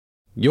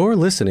You're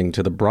listening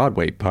to the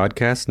Broadway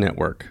Podcast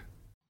Network.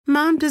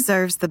 Mom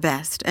deserves the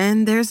best,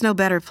 and there's no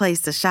better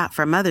place to shop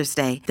for Mother's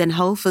Day than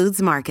Whole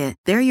Foods Market.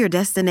 They're your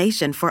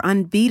destination for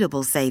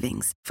unbeatable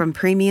savings, from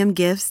premium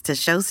gifts to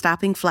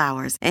show-stopping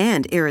flowers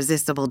and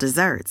irresistible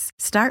desserts.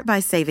 Start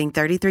by saving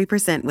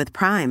 33% with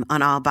Prime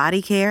on all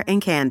body care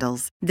and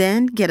candles.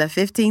 Then get a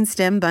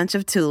 15-stem bunch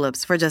of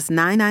tulips for just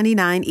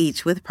 $9.99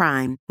 each with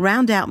Prime.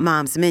 Round out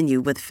Mom's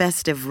menu with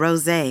festive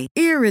rosé,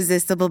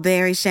 irresistible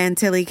berry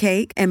chantilly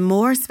cake, and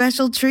more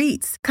special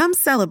treats. Come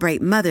celebrate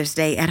Mother's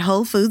Day at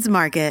Whole Foods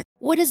Market.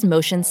 What does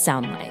motion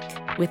sound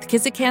like? With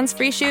Kizikans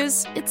free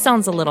shoes, it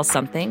sounds a little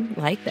something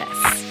like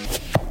this.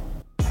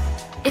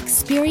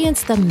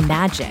 Experience the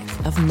magic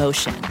of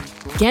motion.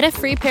 Get a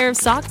free pair of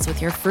socks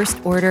with your first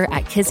order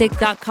at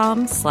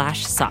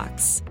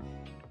kizik.com/socks.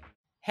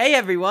 Hey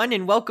everyone,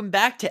 and welcome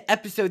back to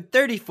episode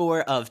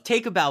 34 of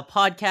Take A Bow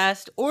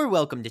Podcast, or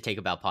welcome to Take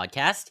A Bow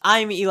Podcast.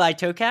 I'm Eli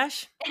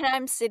Tokash. And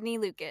I'm Sydney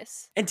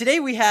Lucas. And today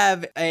we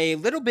have a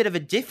little bit of a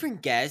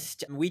different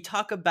guest. We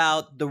talk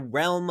about the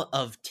realm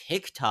of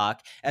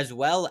TikTok, as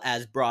well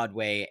as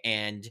Broadway,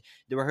 and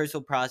the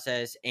rehearsal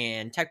process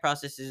and tech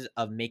processes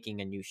of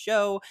making a new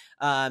show,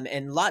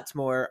 and lots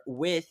more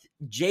with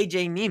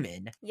JJ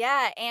Niemann.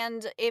 Yeah,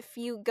 and if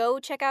you go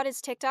check out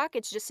his TikTok,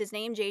 it's just his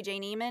name, JJ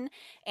Niemann,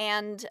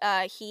 and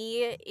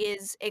he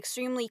is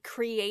extremely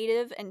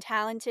creative and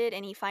talented,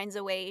 and he finds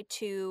a way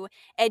to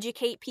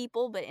educate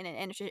people, but in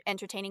an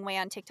entertaining way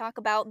on TikTok,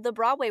 about the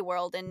Broadway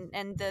world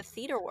and the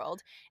theater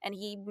world. And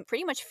he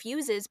pretty much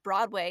fuses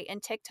Broadway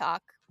and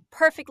TikTok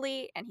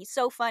perfectly, and he's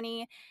so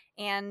funny,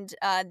 and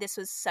this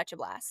was such a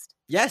blast.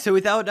 Yeah, so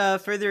without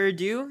further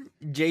ado,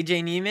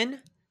 JJ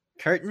Niemann,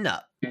 curtain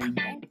up.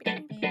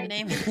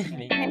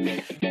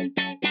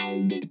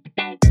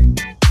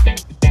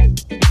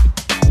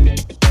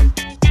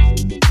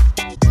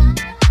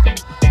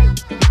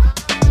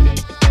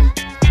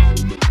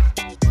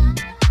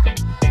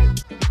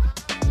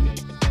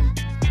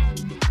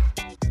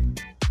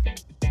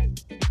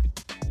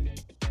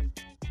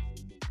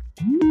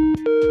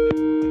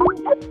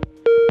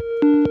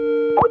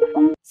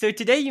 So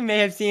today you may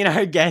have seen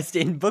our guest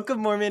in Book of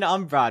Mormon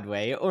on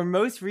Broadway, or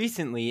most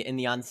recently in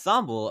the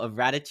ensemble of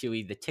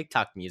Ratatouille, the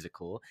TikTok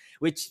musical,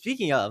 which,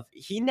 speaking of,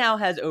 he now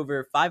has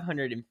over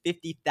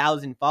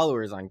 550,000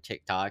 followers on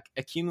TikTok,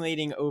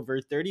 accumulating over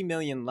 30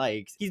 million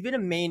likes. He's been a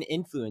main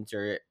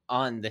influencer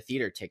on the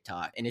theater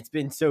TikTok, and it's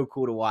been so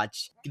cool to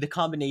watch the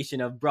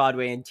combination of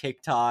Broadway and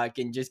TikTok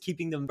and just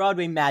keeping the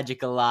Broadway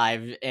magic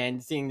alive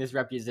and seeing this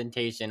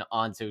representation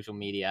on social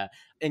media.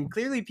 And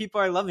clearly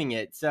people are loving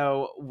it.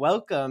 So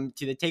welcome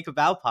to the Take A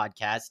Bow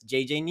Podcast,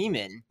 JJ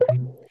Niemann.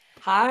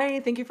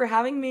 Hi, thank you for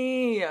having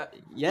me.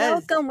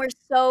 Yes. Welcome, we're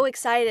so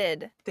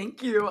excited.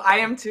 Thank you. I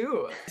am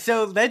too.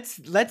 So let's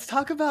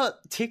talk about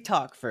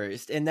TikTok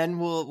first, and then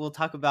we'll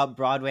talk about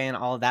Broadway and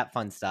all of that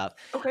fun stuff.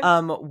 Okay.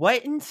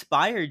 What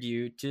inspired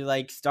you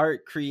to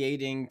start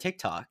creating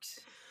TikToks?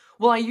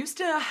 Well, I used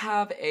to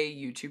have a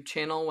YouTube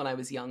channel when I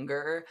was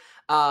younger.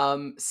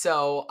 When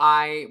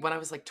I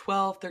was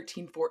 12,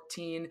 13,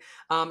 14,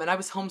 and I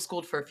was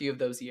homeschooled for a few of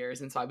those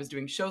years. And so I was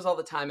doing shows all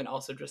the time and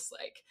also just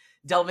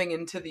delving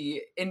into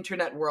the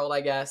internet world,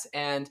 I guess.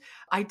 And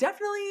I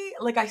definitely,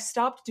 I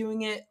stopped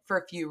doing it for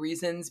a few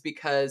reasons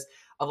because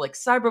of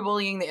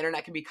cyberbullying. The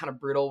internet can be kind of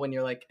brutal when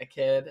you're a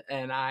kid,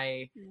 and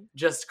I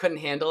just couldn't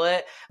handle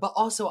it. But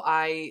also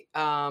I,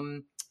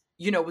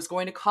 was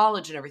going to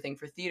college and everything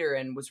for theater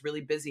and was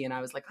really busy. And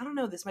I was like, I don't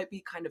know, this might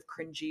be kind of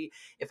cringy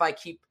if I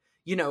keep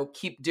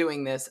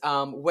doing this,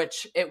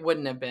 which it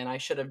wouldn't have been. I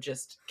should have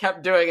just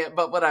kept doing it,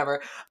 but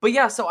whatever. But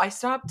yeah, so I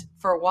stopped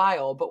for a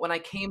while. But when I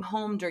came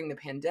home during the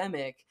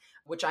pandemic,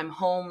 which I'm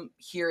home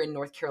here in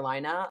North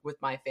Carolina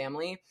with my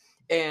family,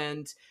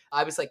 and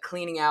I was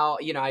cleaning out,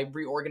 I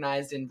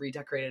reorganized and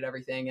redecorated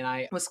everything. And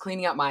I was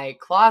cleaning out my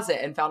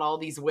closet and found all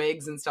these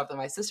wigs and stuff that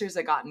my sisters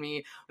had gotten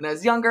me when I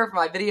was younger for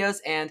my videos.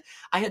 And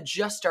I had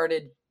just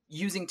started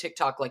using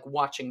TikTok,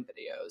 watching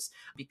videos,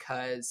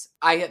 because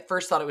I at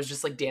first thought it was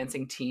just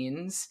dancing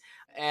teens.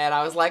 And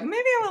I was like,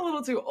 maybe I'm a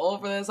little too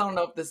old for this. I don't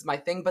know if this is my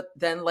thing. But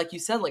then, like you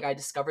said, I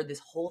discovered this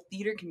whole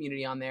theater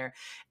community on there.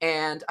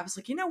 And I was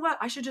like, you know what?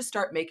 I should just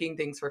start making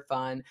things for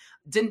fun.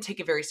 Didn't take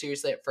it very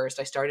seriously at first.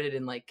 I started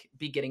in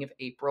beginning of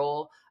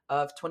April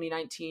of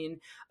 2019.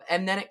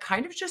 And then it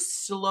kind of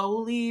just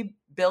slowly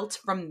built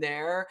from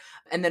there,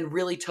 and then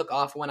really took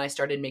off when I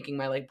started making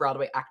my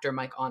Broadway actor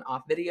mic on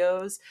off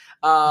videos.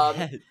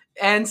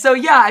 And so,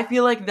 yeah, I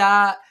feel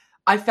that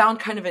I found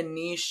kind of a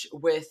niche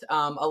with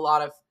a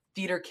lot of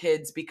theater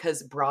kids,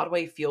 because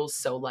Broadway feels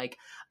so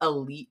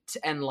elite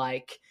and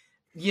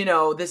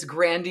this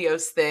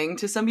grandiose thing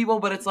to some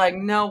people, but it's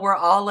no, we're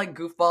all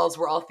goofballs.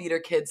 We're all theater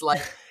kids.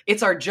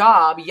 It's our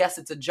job. Yes,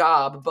 it's a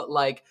job, but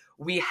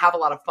we have a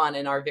lot of fun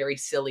and are very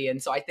silly.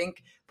 And so I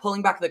think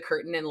pulling back the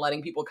curtain and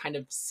letting people kind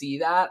of see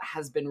that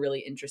has been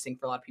really interesting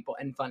for a lot of people,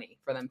 and funny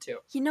for them too.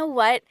 You know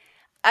what?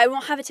 I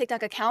won't have a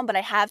TikTok account, but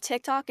I have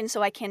TikTok, and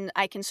so I can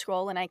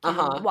scroll and I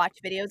can watch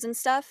videos and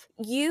stuff.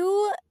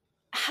 You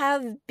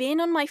have been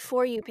on my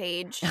For You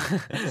page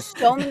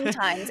so many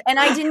times, and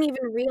I didn't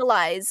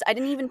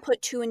even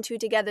put two and two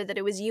together that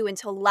it was you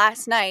until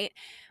last night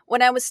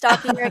when I was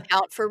stalking your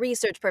account for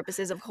research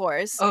purposes, of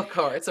course. Of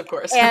course, of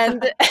course.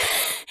 And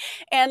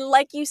and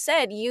like you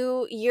said,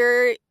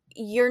 you're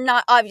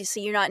not,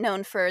 obviously you're not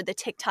known for the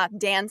TikTok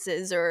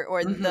dances or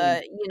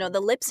Mhm. the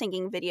lip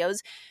syncing videos,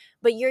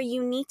 but you're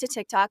unique to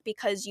TikTok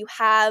because you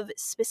have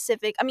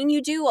specific, I mean,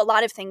 you do a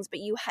lot of things, but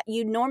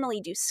you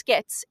normally do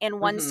skits, and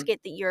one Mhm.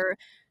 skit that you're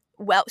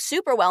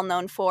super well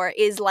known for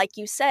is, like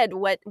you said,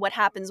 what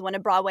happens when a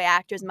Broadway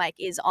actor's mic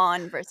is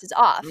on versus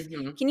off.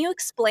 Mhm. Can you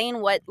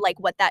explain what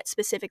that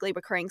specifically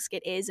recurring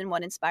skit is and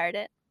what inspired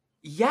it?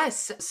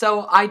 Yes.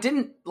 So I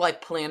didn't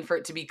like plan for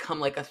it to become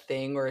like a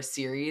thing or a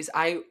series.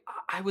 I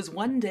was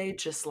one day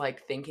just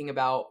like thinking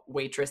about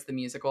Waitress the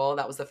musical.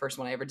 That was the first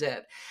one I ever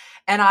did.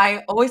 And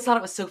I always thought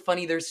it was so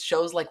funny. There's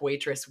shows like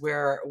Waitress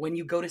where when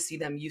you go to see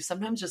them, you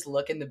sometimes just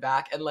look in the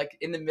back and like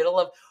in the middle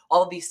of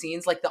all of these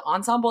scenes, like the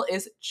ensemble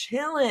is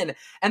chilling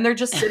and they're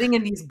just sitting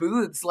in these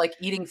booths, like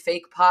eating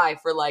fake pie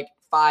for like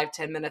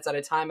 5-10 minutes at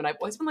a time. And I've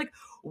always been like,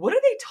 what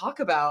do they talk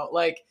about?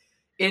 Like,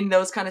 in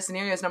those kind of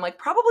scenarios. And I'm like,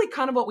 probably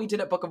kind of what we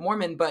did at Book of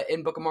Mormon, but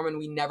in Book of Mormon,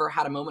 we never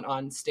had a moment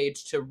on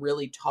stage to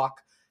really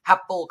have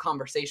full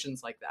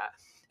conversations like that.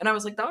 And I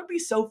was like, that would be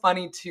so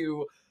funny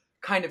to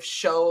kind of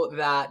show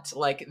that,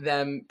 like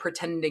them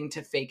pretending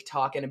to fake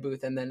talk in a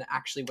booth and then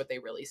actually what they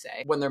really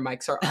say when their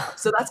mics are off.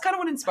 So that's kind of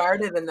what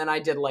inspired it. And then I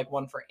did like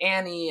one for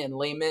Annie and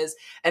Les Mis.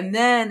 And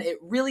then it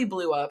really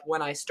blew up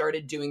when I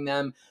started doing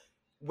them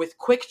with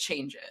quick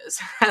changes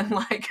and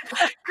like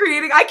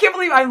creating. I can't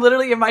believe I'm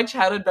literally in my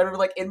childhood bedroom,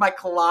 like in my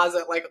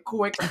closet, like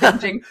quick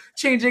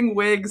changing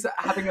wigs,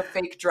 having a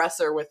fake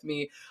dresser with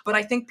me. But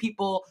I think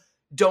people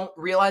don't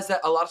realize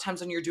that a lot of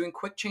times when you're doing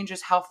quick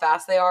changes, how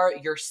fast they are.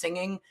 You're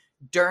singing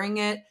during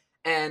it,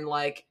 and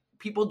like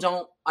people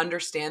don't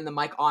understand the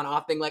mic on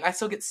off thing. Like I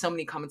still get so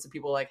many comments of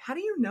people like, how do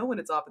you know when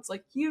it's off? It's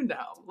like,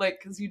 like,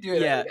 because you do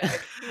it Yeah. every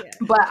day. Yeah.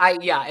 But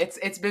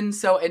it's been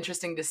so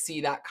interesting to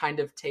see that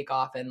kind of take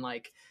off and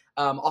like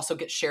also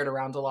get shared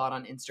around a lot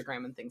on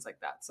Instagram and things like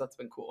that. So that's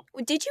been cool.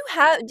 Did you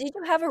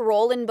have a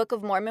role in Book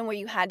of Mormon where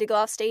you had to go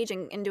off stage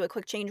and do a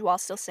quick change while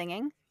still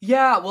singing?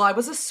 Yeah, well, I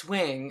was a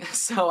swing,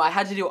 so I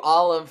had to do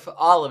all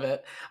of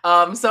it.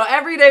 So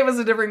every day was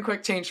a different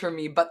quick change for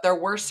me, but there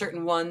were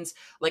certain ones,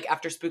 like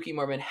after Spooky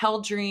Mormon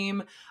Hell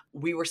Dream,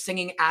 we were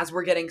singing as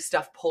we're getting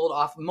stuff pulled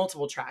off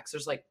multiple tracks.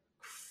 There's like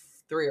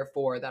 3 or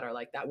 4 that are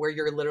like that, where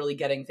you're literally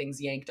getting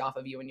things yanked off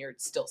of you and you're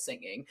still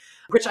singing,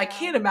 which I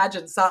can't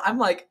imagine. So I'm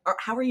like,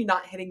 how are you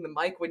not hitting the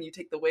mic when you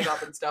take the wig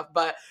off and stuff?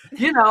 But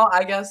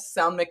I guess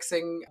sound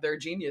mixing, they're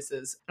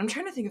geniuses. I'm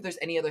trying to think if there's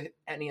any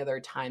other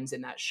times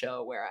in that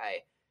show where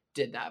I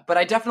did that, but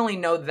I definitely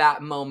know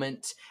that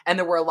moment. And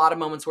there were a lot of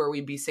moments where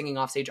we'd be singing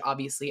off stage,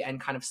 obviously, and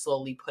kind of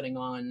slowly putting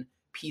on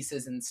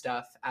pieces and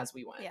stuff as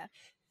we went. Yeah.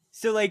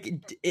 So,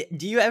 like,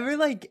 do you ever,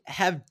 like,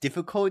 have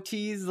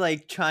difficulties,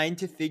 like, trying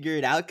to figure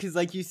it out? Because,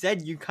 like you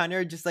said, you kind of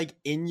are just, like,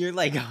 in your,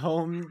 like,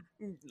 home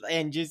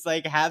and just,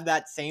 like, have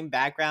that same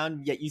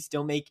background, yet you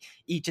still make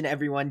each and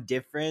every one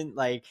different.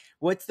 Like,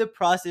 what's the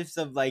process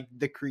of, like,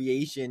 the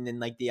creation and,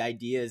 like, the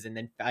ideas and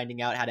then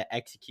finding out how to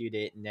execute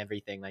it and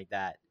everything like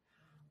that?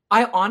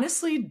 I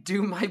honestly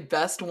do my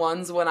best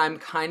ones when I'm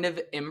kind of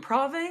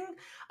improving.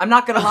 I'm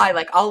not gonna lie,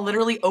 like I'll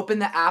literally open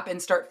the app and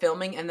start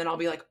filming, and then I'll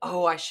be like,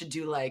 oh, I should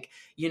do like,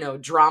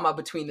 drama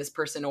between this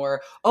person,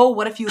 or oh,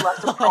 what if you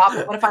left a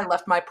prop? What if I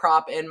left my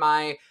prop in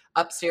my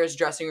upstairs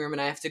dressing room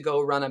and I have to go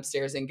run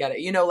upstairs and get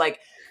it? Like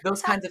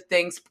those kinds of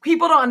things.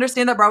 People don't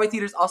understand that Broadway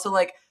theaters also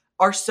like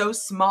are so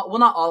small. Well,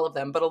 not all of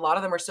them, but a lot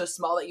of them are so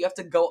small that you have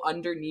to go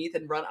underneath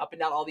and run up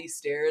and down all these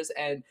stairs.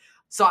 And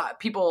so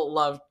people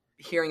love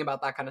hearing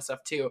about that kind of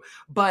stuff too.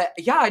 But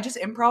yeah, I just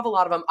improv a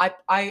lot of them.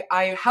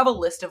 I have a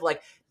list of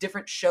like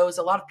different shows.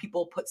 A lot of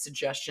people put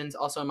suggestions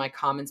also in my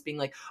comments being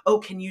like, oh,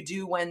 can you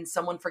do when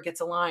someone forgets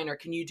a line, or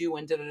can you do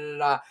when da da da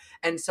da?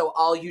 And so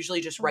I'll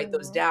usually just write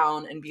those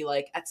down and be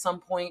like, at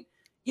some point,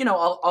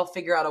 I'll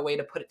figure out a way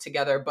to put it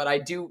together. But I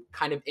do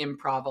kind of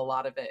improv a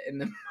lot of it in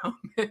the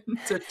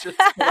moment to just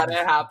let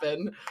it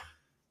happen.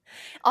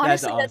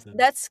 Honestly, That's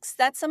awesome.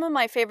 that's some of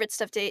my favorite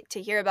stuff to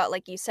hear about.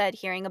 Like you said,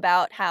 hearing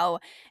about how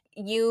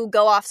you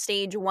go off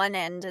stage one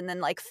end and then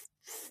like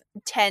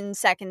 10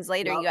 seconds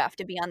later Yep. you have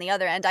to be on the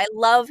other end. I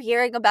love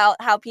hearing about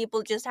how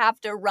people just have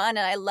to run,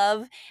 and I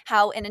love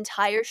how an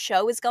entire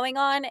show is going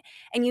on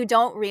and you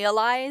don't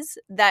realize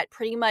that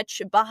pretty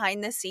much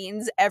behind the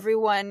scenes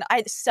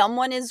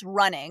someone is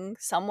running,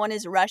 someone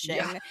is rushing,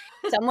 Yeah.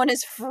 someone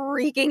is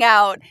freaking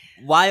out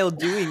while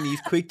doing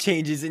these quick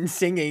changes and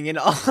singing and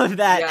all of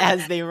that Yeah.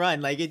 as they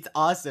run. Like, it's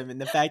awesome. And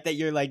the fact that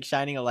you're like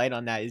shining a light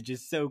on that is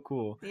just so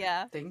cool.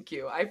 Yeah. Thank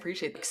you. I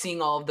appreciate like,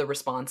 seeing all of the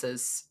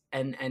responses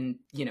and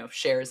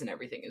shares and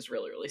everything is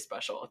really, really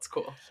special. It's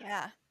cool.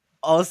 Yeah.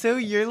 Also,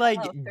 you're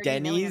like 30 million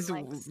Denny's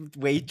likes.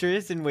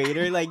 waitress and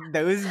waiter. Like,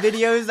 those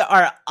videos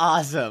are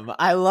awesome.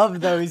 I love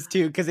those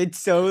too because it's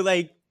so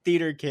like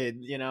theater kid,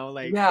 you know,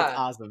 like it's Yeah.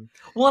 awesome.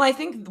 Well, and I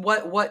think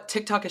what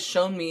TikTok has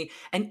shown me,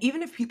 and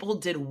even if people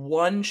did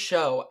one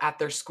show at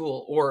their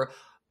school or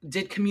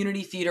did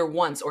community theater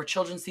once or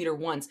children's theater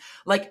once,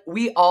 like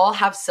we all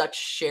have such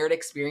shared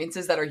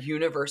experiences that are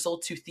universal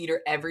to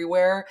theater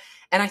everywhere.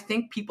 And I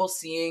think people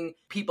seeing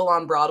people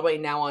on Broadway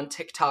now on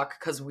TikTok,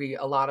 because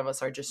a lot of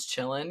us are just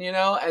chilling, you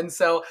know? And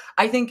so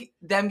I think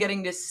them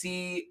getting to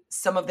see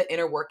some of the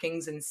inner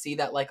workings and see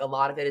that like a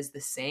lot of it is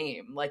the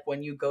same. Like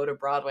when you go to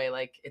Broadway,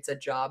 like it's a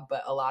job,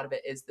 but a lot of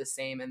it is the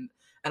same. And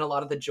a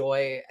lot of the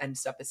joy and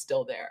stuff is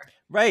still there.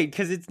 Right,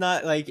 because it's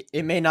not like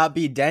it may not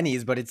be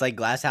Denny's, but it's like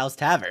Glass House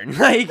Tavern.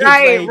 Like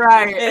Right, it's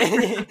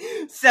right.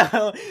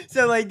 like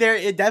so like there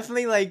it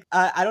definitely like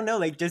I don't know,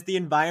 like just the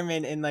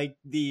environment and like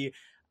the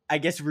I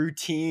guess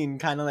routine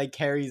kind of like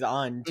carries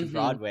on to Mhm.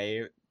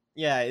 Broadway.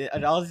 Yeah,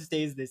 it all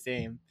stays the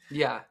same.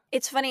 Yeah.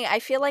 It's funny. I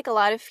feel like a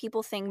lot of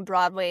people think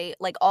Broadway,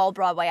 like all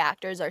Broadway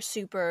actors, are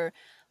super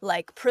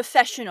like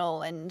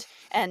professional and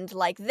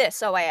like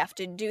this. Oh, I have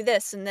to do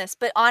this and this.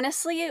 But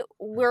honestly,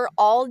 we're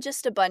all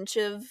just a bunch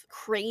of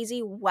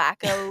crazy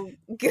wacko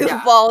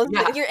goofballs.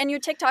 yeah. Your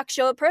TikTok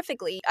show it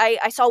perfectly.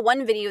 I saw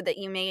one video that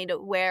you made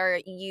where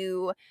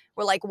you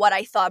were like what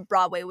I thought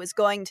Broadway was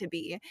going to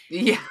be.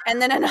 Yeah.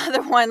 And then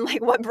another one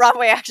like what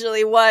Broadway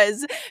actually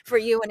was for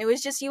you, and it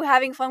was just you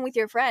having fun with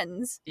your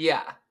friends.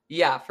 Yeah.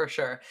 Yeah, for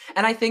sure.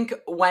 And I think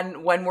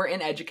when we're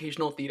in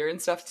educational theater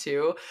and stuff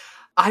too,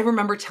 I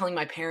remember telling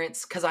my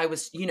parents, because I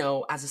was, you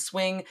know, as a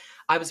swing,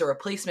 I was a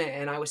replacement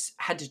and I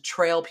had to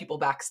trail people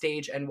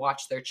backstage and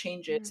watch their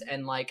changes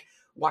and like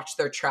watch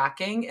their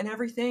tracking and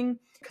everything,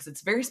 because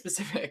it's very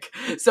specific.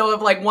 So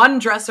if like one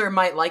dresser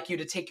might like you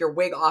to take your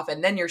wig off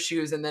and then your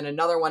shoes, and then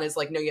another one is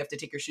like, no, you have to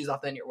take your shoes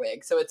off, then your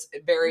wig. So it's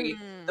very,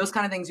 those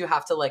kind of things you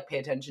have to like pay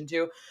attention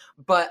to.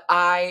 But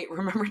I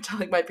remember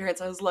telling my parents,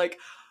 I was like,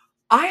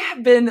 I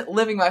have been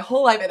living my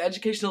whole life in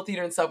educational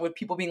theater and stuff with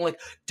people being like,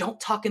 don't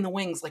talk in the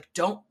wings, like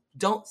don't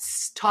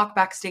talk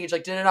backstage,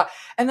 like da-da-da.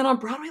 And then on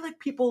Broadway, like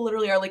people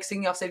literally are like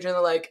singing off stage and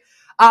they're like,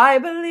 I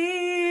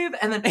believe,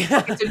 and then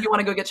okay, so you want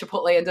to go get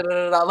Chipotle and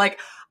da-da-da-da. Like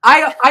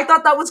I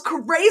thought that was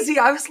crazy.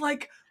 I was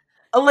like,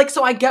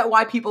 so I get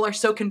why people are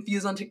so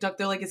confused on TikTok.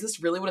 They're like, is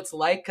this really what it's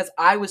like? Because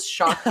I was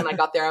shocked when I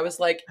got there. I was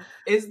like,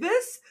 is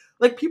this?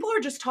 Like, people are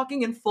just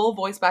talking in full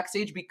voice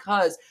backstage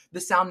because the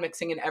sound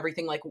mixing and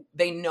everything, like,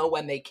 they know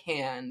when they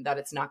can that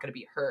it's not going to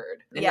be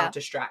heard and not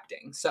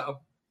distracting. So,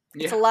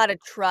 yeah. It's a lot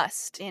of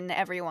trust in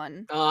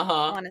everyone, Uh-huh.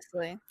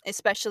 honestly,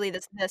 especially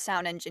the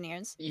sound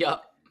engineers.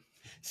 Yup.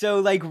 So,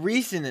 like,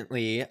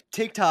 recently,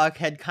 TikTok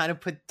had kind of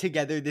put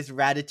together this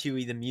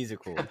Ratatouille the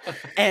musical.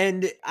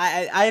 And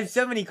I have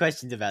so many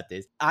questions about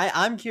this.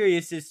 I'm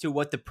curious as to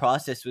what the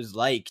process was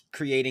like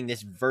creating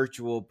this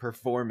virtual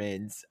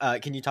performance.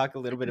 Can you talk a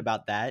little bit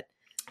about that?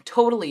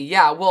 Totally,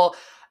 yeah. Well,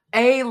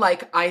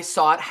 like, I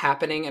saw it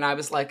happening and I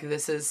was like,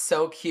 this is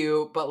so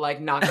cute, but like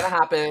not gonna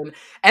happen.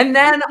 And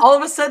then all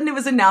of a sudden it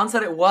was announced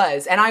that it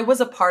was. And I was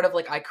a part of,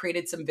 like, I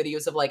created some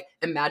videos of like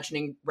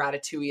imagining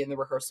Ratatouille in the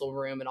rehearsal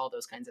room and all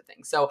those kinds of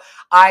things. So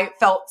I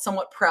felt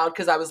somewhat proud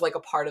because I was like a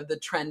part of the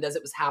trend as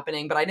it was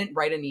happening, but I didn't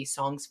write any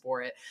songs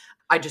for it.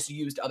 I just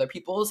used other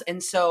people's.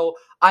 And so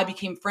I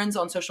became friends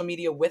on social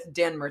media with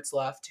Dan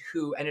Mertzleft,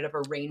 who ended up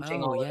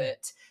arranging all of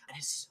it. And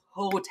is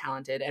so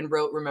talented and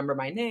wrote Remember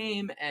My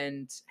Name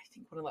and I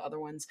think one of the other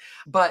ones.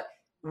 But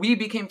we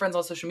became friends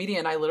on social media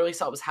and I literally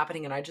saw it was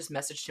happening and I just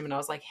messaged him and I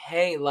was like,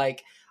 hey,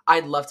 like,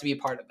 I'd love to be a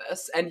part of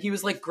this. And he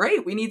was like,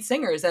 great, we need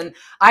singers. And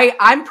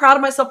I'm proud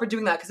of myself for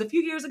doing that, because a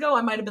few years ago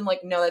I might have been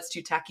like, no, that's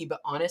too tacky.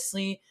 But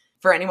honestly,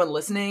 for anyone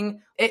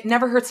listening, it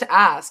never hurts to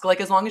ask. Like,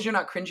 as long as you're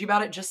not cringy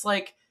about it, just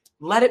like,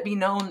 let it be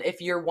known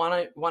if you're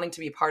wanting to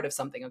be a part of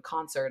something, a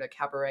concert, a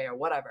cabaret, or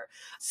whatever.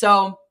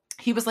 So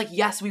he was like,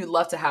 yes, we would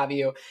love to have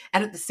you.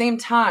 And at the same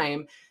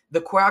time,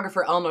 the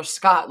choreographer Eleanor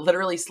Scott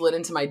literally slid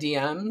into my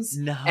DMs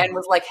and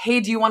was like, hey,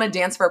 do you want to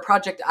dance for a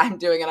project I'm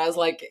doing? And I was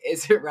like,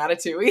 is it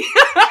Ratatouille?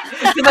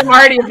 Because I'm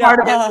already a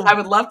part of it. I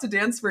would love to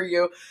dance for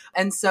you.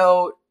 And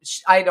so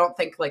I don't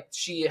think like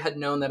she had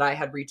known that I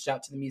had reached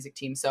out to the music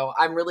team. So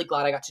I'm really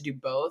glad I got to do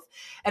both.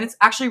 And it's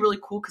actually really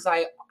cool because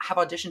I have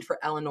auditioned for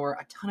Eleanor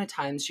a ton of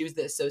times. She was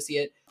the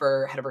associate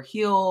for Head Over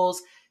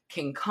Heels,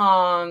 King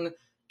Kong,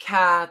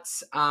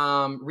 Cats,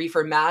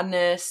 Reefer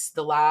Madness,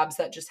 the labs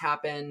that just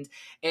happened,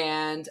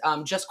 and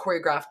just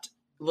choreographed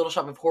Little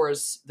Shop of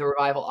Horrors, the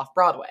revival off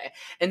Broadway.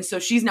 And so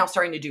she's now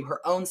starting to do her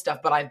own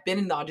stuff, but I've been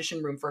in the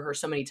audition room for her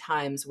so many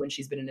times when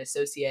she's been an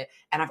associate,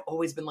 and I've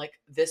always been like,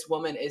 this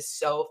woman is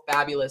so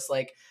fabulous.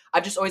 Like,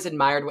 I've just always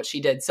admired what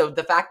she did. So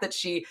the fact that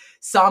she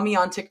saw me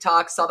on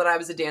TikTok, saw that I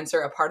was a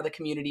dancer, a part of the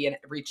community, and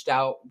reached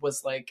out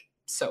was like,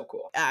 so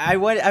cool. I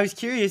was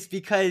curious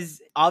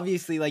because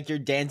obviously like your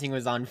dancing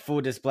was on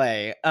full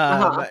display.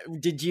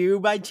 Did you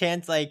by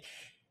chance like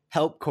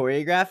help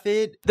choreograph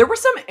it? There were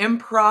some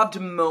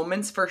improv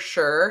moments for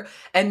sure.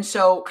 And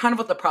so kind of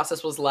what the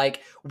process was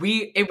like,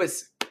 it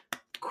was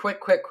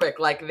quick.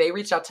 Like they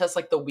reached out to us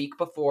like the week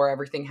before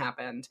everything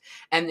happened.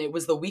 And it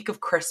was the week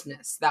of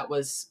Christmas. That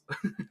was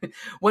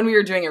when we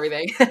were doing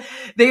everything.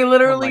 They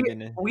literally,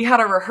 we had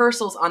our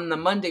rehearsals on the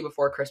Monday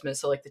before Christmas.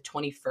 So like the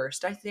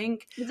 21st, I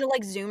think. Was it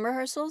like Zoom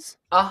rehearsals?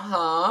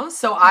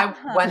 So I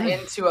went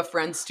into a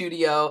friend's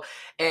studio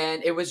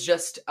and it was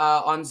just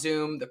on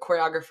Zoom, the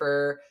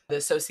choreographer, the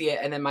associate,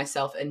 and then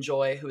myself and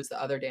Joy, who was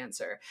the other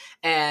dancer.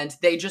 And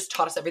they just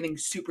taught us everything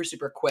super,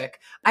 super quick.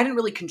 I didn't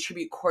really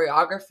contribute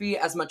choreography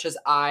as much as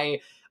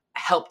I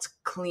helped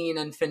clean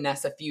and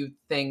finesse a few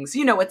things.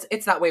 You know,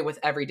 it's that way with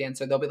every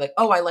dancer. They'll be like,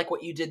 oh, I like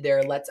what you did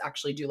there. Let's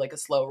actually do like a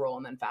slow roll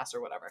and then fast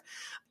or whatever.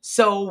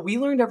 So we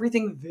learned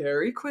everything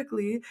very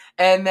quickly.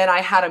 And then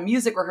I had a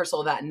music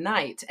rehearsal that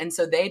night. And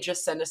so they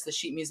just sent us the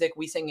sheet music.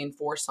 We sang in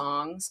 4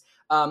 songs,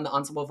 the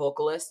ensemble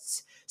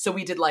vocalists. So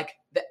we did like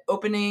the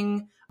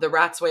opening, the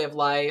Rat's Way of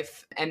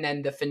Life, and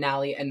then the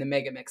finale and the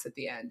mega mix at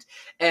the end.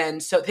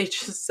 And so they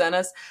just sent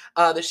us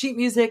the sheet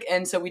music.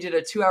 And so we did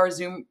a 2-hour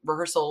Zoom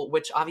rehearsal,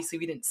 which obviously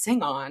we didn't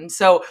sing on.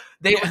 So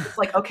they were just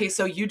like, okay,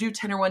 so you do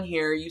tenor 1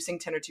 here, you sing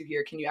tenor 2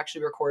 here. Can you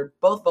actually record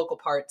both vocal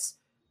parts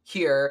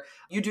here?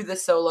 You do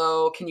this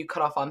solo. Can you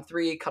cut off on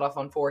 3, cut off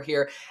on 4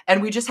 here?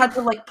 And we just had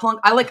to like plunk.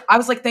 I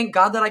was like, thank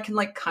God that I can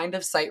like kind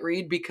of sight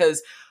read,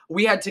 because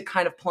we had to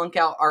kind of plunk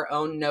out our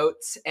own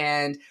notes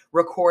and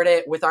record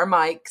it with our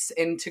mics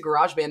into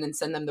GarageBand and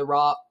send them the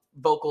raw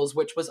vocals,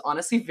 which was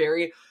honestly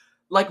very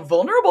like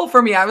vulnerable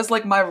for me. I was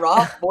like, my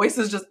raw voice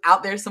is just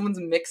out there. Someone's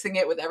mixing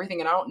it with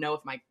everything. And I don't know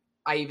if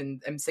I even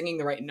am singing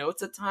the right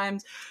notes at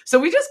times. So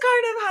we just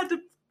kind of had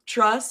to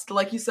trust,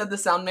 like you said, the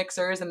sound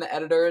mixers and the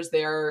editors,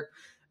 they're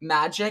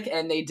magic,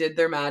 and they did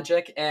their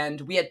magic,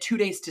 and we had 2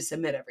 days to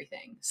submit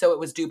everything, so it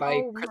was due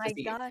by Christmas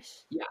Eve. Gosh.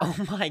 Yeah. Oh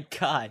my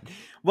god.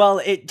 Well,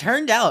 it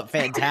turned out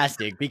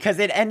fantastic because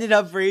it ended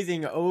up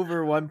raising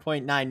over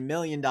 $1.9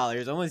 million,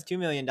 almost $2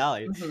 million.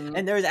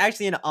 And there was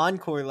actually an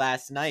encore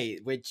last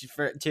night, which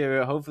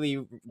to hopefully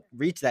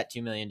reach that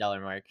 $2 million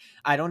mark.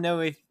 I don't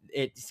know if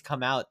it's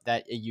come out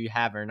that you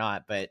have or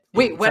not, but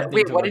wait, what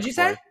did you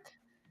say?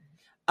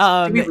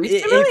 Did we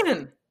reach 2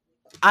 million?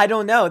 I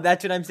don't know.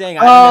 That's what I'm saying.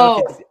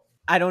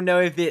 I don't know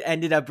if it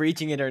ended up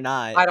reaching it or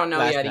not. I don't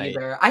know yet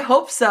either. I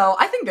hope so.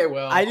 I think they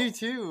will. I do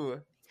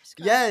too.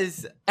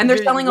 Yes. And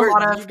they're selling a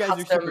lot of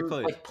custom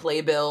like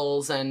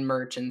playbills and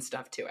merch and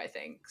stuff too, I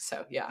think.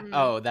 So yeah.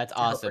 Oh, that's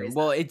awesome.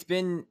 Well,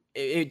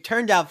 it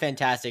turned out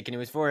fantastic, and it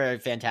was for a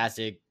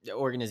fantastic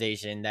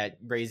organization that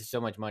raised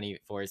so much money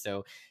for.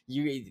 So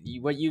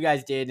what you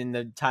guys did in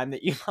the time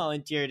that you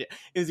volunteered,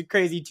 it was a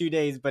crazy 2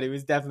 days, but it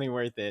was definitely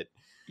worth it.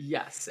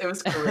 Yes, it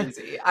was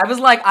crazy. I was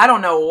like, I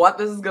don't know what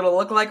this is going to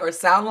look like or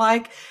sound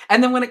like.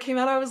 And then when it came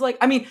out, I was like,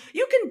 I mean,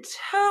 you can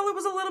tell it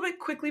was a little bit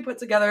quickly put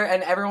together,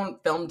 and everyone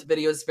filmed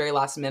videos very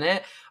last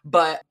minute,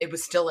 but it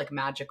was still like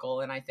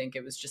magical. And I think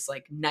it was just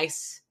like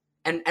nice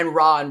and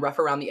raw and rough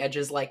around the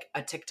edges, like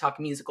a TikTok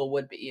musical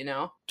would be, you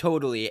know?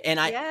 Totally. And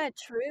yeah,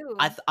 true.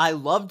 I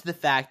loved the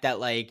fact that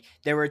like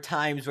there were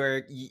times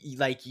where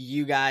like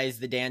you guys,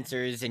 the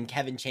dancers, and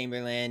Kevin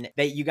Chamberlain,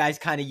 that you guys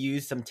kind of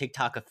used some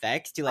TikTok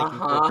effects to like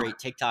incorporate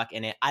TikTok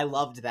in it. I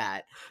loved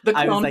that.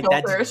 I was like,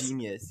 filters. That's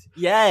genius.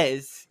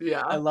 Yes.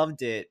 Yeah. I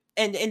loved it.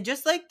 And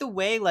just like the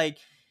way like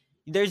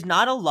there's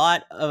not a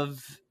lot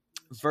of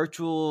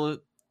virtual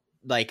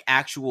like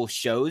actual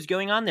shows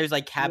going on. There's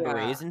like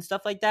cabarets and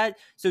stuff like that.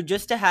 So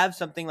just to have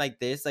something like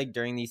this like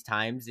during these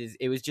times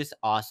it was just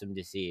awesome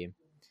to see.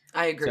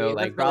 I agree. So, it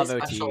like, was really bravo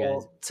special to you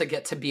guys. to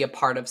get to be a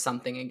part of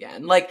something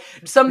again. Like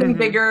something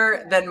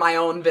bigger than my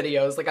own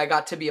videos. Like I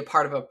got to be a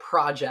part of a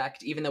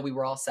project, even though we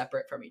were all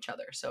separate from each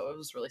other. So it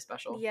was really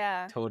special.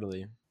 Yeah.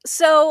 Totally.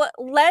 So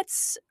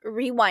let's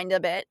rewind a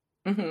bit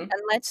Mm-hmm.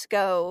 and let's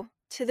go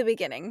to the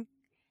beginning.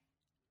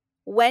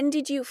 When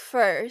did you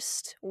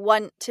first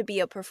want to be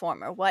a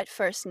performer? What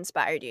first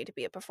inspired you to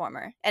be a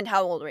performer? And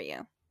how old were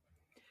you?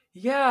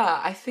 Yeah,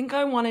 I think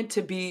I wanted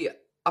to be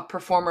a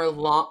performer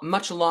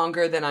much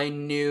longer than I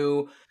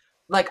knew.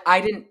 Like I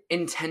didn't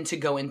intend to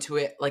go into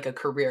it like a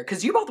career,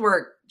 because you both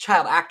were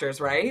child actors,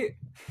 right?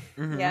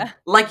 Mhm. Yeah.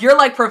 Like you're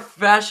like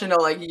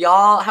professional. Like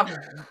y'all have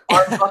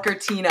Art Bucker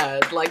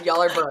Tinas. Like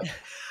y'all are booked.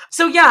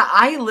 So yeah,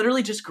 I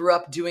literally just grew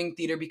up doing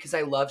theater because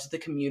I loved the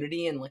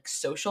community and like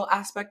social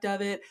aspect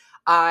of it.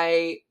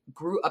 I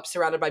grew up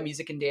surrounded by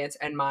music and dance,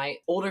 and my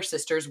older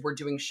sisters were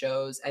doing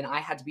shows, and I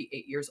had to be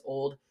 8 years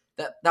old.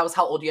 That was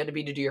how old you had to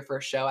be to do your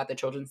first show at the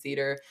Children's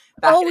Theater.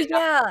 Oh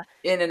yeah.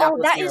 In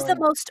Annapolis, that is the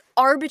most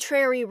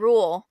arbitrary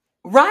rule.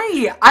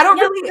 Right. I don't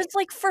really. It's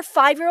like for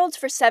 5-year-olds,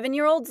 for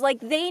 7-year-olds, like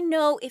they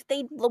know if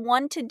they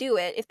want to do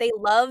it, if they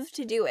love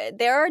to do it.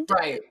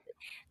 Right.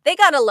 They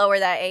gotta lower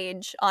that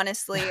age,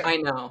 honestly. I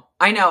know.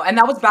 And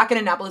that was back in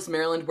Annapolis,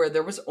 Maryland, where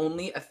there was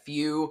only a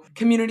few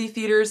community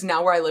theaters.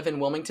 Now where I live in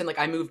Wilmington, like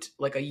I moved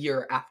like a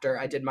year after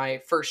I did my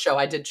first show.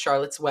 I did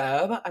Charlotte's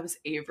Web. I was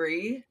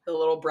Avery, the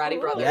little bratty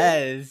brother.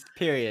 Yes,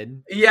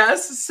 period.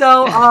 Yes.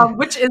 So,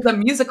 which is a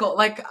musical.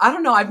 Like, I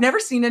don't know. I've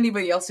never seen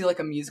anybody else do like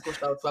a musical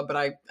Charlotte's Web, but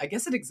I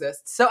guess it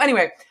exists. So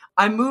anyway,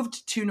 I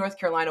moved to North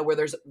Carolina where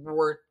there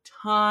were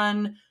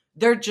ton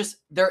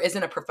there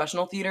isn't a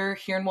professional theater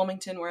here in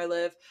Wilmington where I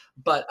live,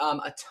 but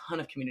a ton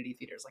of community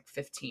theaters, like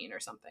 15 or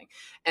something.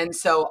 And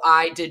so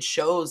I did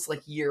shows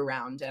like year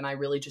round, and I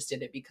really just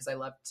did it because I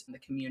loved the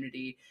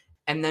community.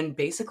 And then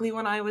basically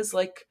when I was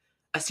like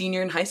a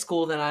senior in high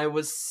school, then I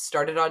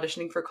started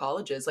auditioning for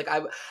colleges. Like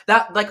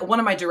one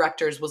of my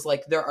directors was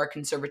like, there are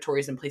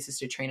conservatories and places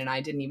to train. And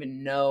I didn't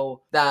even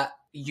know that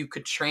you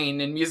could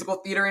train in musical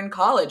theater in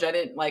college. I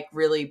didn't like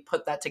really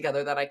put that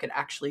together that I could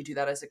actually do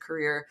that as a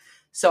career.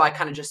 So I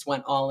kind of just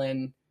went all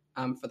in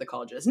for the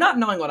colleges, not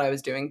knowing what I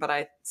was doing, but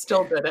I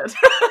still did it.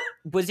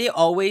 Was it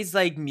always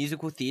like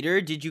musical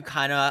theater? Did you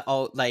kind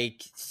of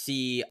like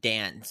see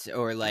dance,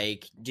 or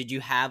like did you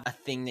have a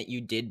thing that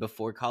you did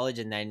before college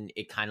and then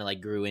it kind of like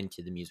grew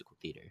into the musical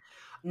theater?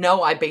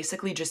 No, I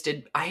basically just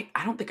did. I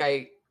don't think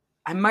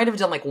I might have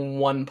done like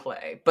one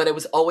play, but it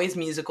was always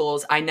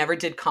musicals. I never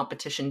did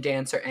competition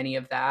dance or any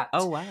of that.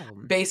 Oh, wow.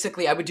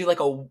 Basically, I would do like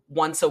a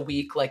once a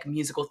week like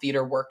musical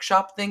theater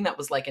workshop thing that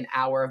was like an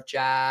hour of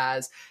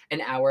jazz,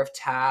 an hour of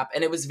tap,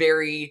 and it was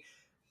very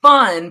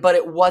fun, but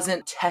it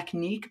wasn't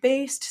technique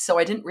based. So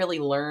I didn't really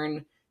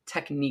learn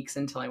techniques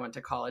until I went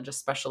to college,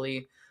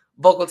 especially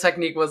vocal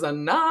technique was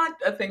not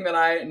a thing that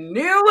I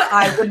knew.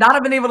 I would not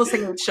have been able to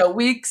sing with show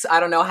weeks. I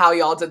don't know how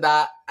y'all did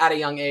that at a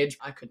young age.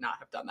 I could not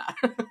have done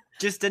that.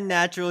 Just a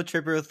natural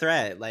triple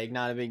threat, like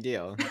not a big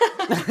deal.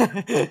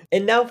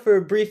 And now for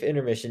a brief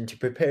intermission to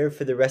prepare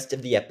for the rest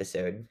of the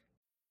episode.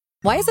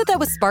 Why is it that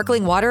with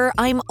sparkling water,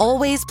 I'm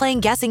always playing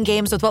guessing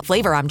games with what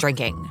flavor I'm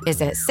drinking? Is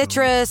it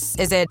citrus?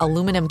 Is it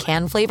aluminum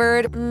can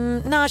flavored?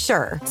 Not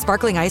sure.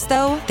 Sparkling Ice,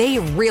 though, they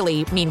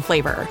really mean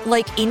flavor.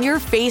 Like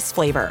in-your-face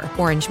flavor.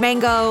 Orange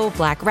mango,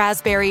 black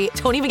raspberry.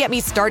 Don't even get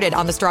me started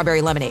on the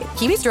strawberry lemonade.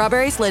 Kiwi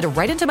Strawberry slid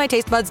right into my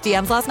taste buds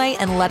DMs last night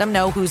and let them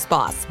know who's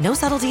boss. No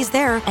subtleties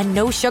there, and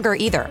no sugar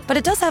either. But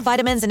it does have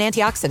vitamins and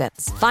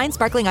antioxidants. Find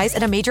Sparkling Ice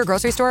at a major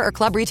grocery store or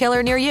club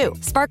retailer near you.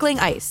 Sparkling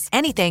Ice.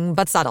 Anything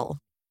but subtle.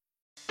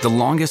 The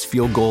longest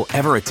field goal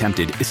ever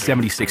attempted is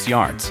 76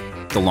 yards.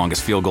 The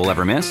longest field goal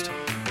ever missed?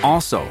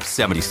 Also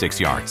 76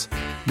 yards.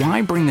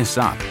 Why bring this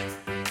up?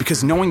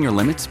 Because knowing your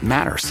limits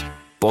matters,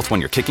 both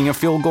when you're kicking a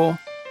field goal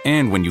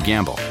and when you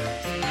gamble.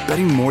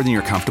 Betting more than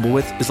you're comfortable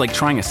with is like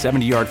trying a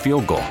 70-yard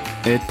field goal.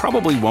 It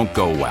probably won't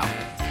go well.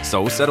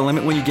 So set a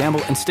limit when you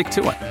gamble and stick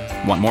to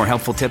it. Want more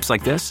helpful tips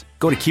like this?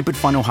 Go to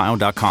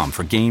keepitfunohio.com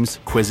for games,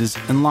 quizzes,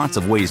 and lots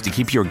of ways to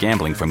keep your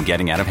gambling from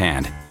getting out of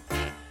hand.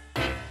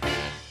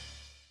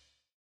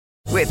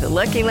 With the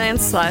Lucky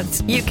Land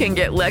Slots, you can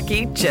get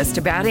lucky just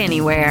about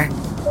anywhere.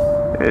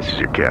 This is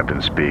your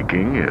captain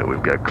speaking.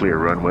 We've got clear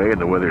runway and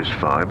the weather's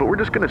fine, but we're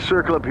just going to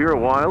circle up here a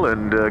while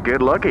and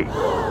get lucky.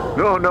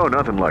 No,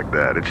 nothing like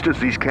that. It's just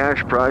these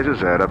cash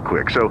prizes add up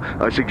quick. So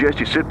I suggest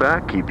you sit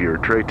back, keep your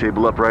tray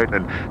table upright,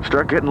 and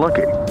start getting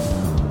lucky.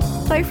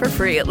 Play for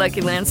free at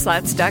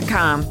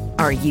LuckyLandSlots.com.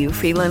 Are you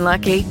feeling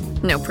lucky?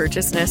 No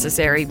purchase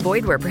necessary.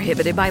 Void where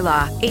prohibited by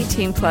law.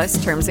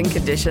 18+ terms and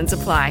conditions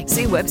apply.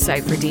 See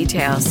website for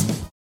details.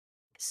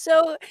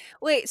 So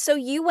wait, so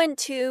you went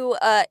to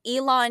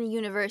Elon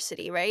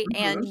University, right?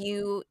 Mm-hmm. And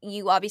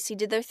you obviously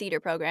did their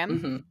theater program.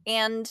 Mm-hmm.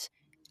 And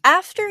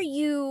after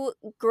you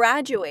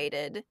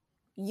graduated,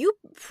 you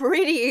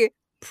pretty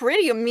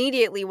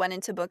immediately went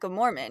into Book of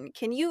Mormon.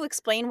 Can you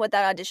explain what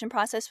that audition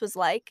process was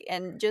like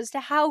and just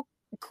how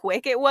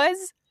quick it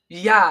was?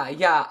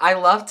 Yeah. I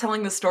love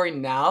telling the story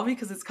now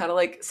because it's kind of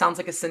like, sounds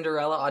like a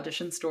Cinderella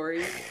audition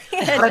story.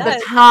 Yeah, but at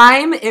the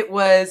time, it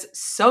was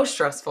so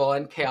stressful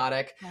and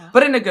chaotic,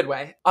 but in a good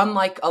way.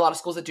 Unlike a lot of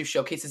schools that do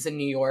showcases in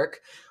New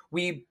York,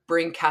 we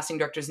bring casting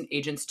directors and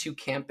agents to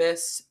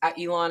campus at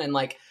Elon. And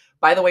like,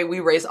 by the way, we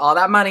raise all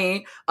that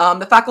money.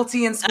 The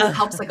faculty in school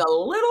helps like a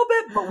little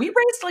bit, but we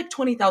raised like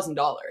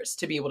 $20,000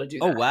 to be able to do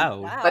that. Oh,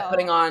 wow. By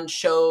putting on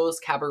shows,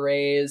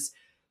 cabarets,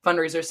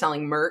 fundraisers,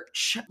 selling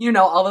merch,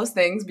 all those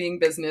things, being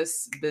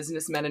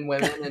businessmen and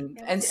women.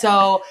 And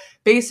so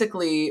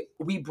basically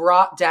we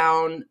brought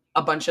down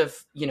a bunch of,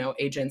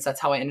 agents. That's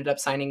how I ended up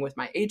signing with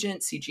my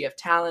agent, CGF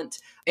Talent.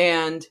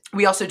 And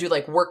we also do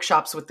like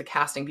workshops with the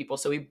casting people.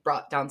 So we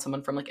brought down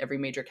someone from like every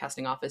major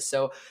casting office.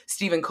 So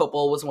Stephen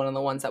Copel was one of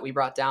the ones that we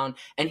brought down.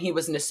 And he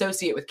was an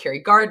associate with Carrie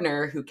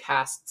Gardner, who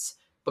casts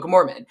Book of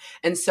Mormon.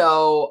 And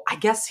so I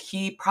guess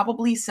he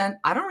probably sent,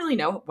 I don't really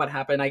know what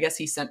happened. I guess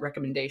he sent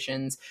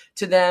recommendations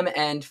to them,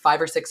 and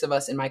 5 or 6 of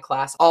us in my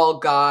class all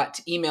got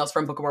emails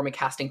from Book of Mormon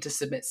casting to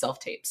submit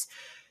self-tapes.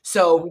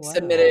 So we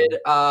submitted,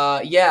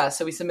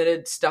 so we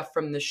submitted stuff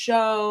from the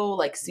show,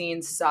 like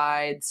scenes,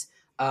 sides,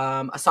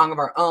 a song of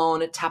our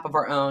own, a tap of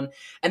our own.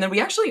 And then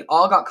we actually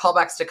all got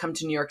callbacks to come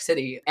to New York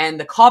City. And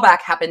the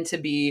callback happened to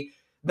be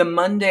the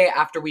Monday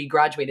after we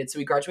graduated. So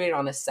we graduated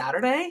on a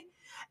Saturday.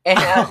 And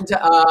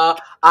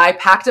I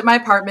packed up my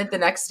apartment the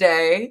next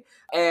day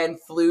and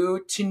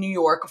flew to New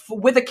York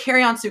with a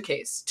carry-on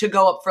suitcase to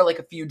go up for like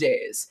a few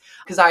days.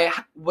 Because I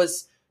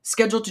was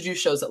scheduled to do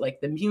shows at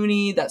like the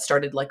Muni that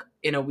started like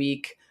in a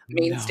week,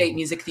 Main State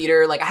Music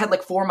Theater. Like I had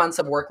like 4 months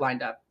of work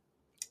lined up.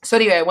 So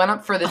anyway, I went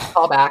up for this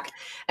callback,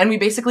 and we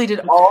basically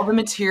did all the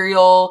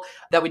material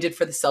that we did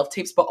for the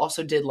self-tapes, but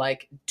also did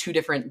like 2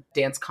 different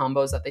dance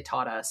combos that they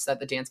taught us,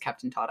 that the dance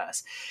captain taught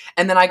us.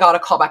 And then I got a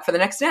callback for the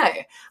next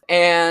day.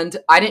 And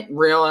I didn't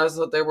realize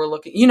that they were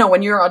looking, you know,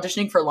 when you're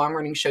auditioning for a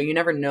long-running show, you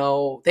never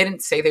know. They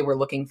didn't say they were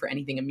looking for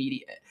anything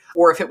immediate,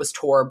 or if it was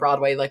tour or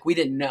Broadway, like we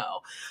didn't know.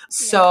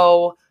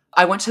 So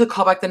I went to the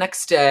callback the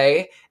next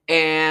day,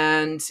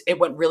 and it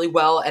went really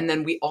well. And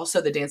then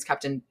the dance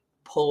captain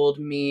pulled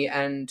me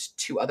and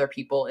 2 other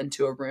people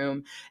into a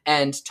room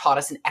and taught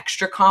us an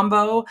extra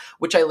combo,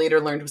 which I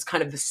later learned was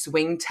kind of the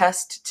swing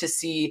test to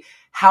see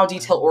how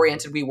detail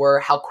oriented we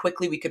were, how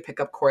quickly we could pick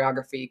up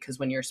choreography. Because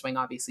when you're a swing,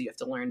 obviously you have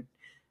to learn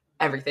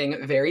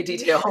everything very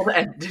detailed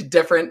and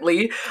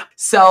differently.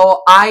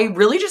 So I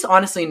really just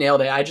honestly nailed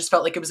it. I just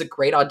felt like it was a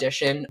great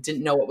audition.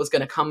 Didn't know what was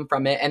going to come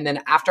from it. And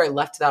then after I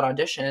left that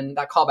audition,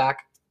 that callback,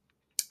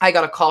 I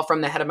got a call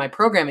from the head of my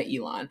program at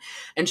Elon,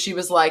 and she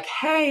was like,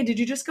 "Hey, did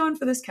you just go in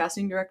for this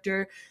casting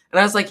director?" And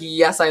I was like,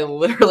 "Yes, I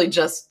literally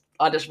just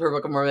auditioned for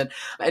Book of Mormon."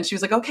 And she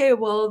was like, "Okay,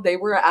 well, they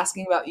were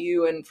asking about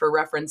you and for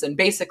reference." And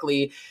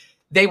basically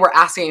they were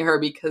asking her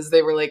because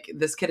they were like,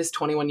 "This kid is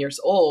 21 years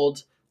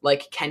old.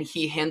 Like, can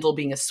he handle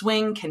being a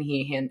swing?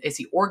 Is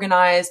he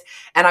organized?"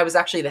 And I was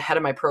actually the head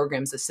of my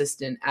program's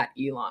assistant at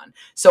Elon.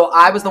 So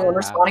I was the one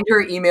responding to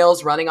her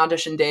emails, running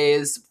audition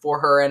days for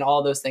her and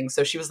all those things.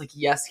 So she was like,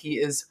 "Yes, he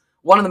is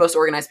one of the most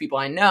organized people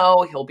I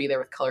know. He'll be there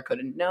with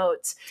color-coded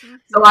notes."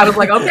 So I was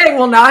like, okay,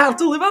 well, now I have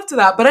to live up to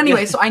that. But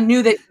anyway, so I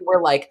knew that you were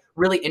like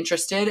really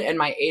interested. And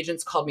my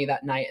agents called me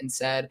that night and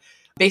said,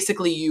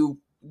 basically, you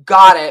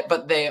got it,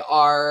 but they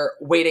are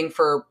waiting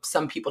for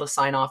some people to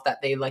sign off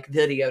that they like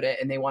videoed it,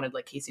 and they wanted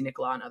like Casey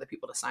Nicola and other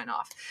people to sign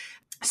off.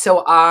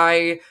 So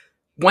I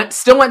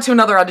still went to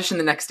another audition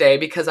the next day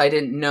because I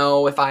didn't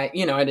know if I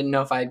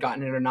had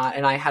gotten it or not.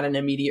 And I had an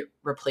immediate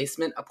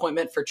replacement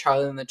appointment for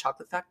Charlie and the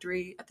Chocolate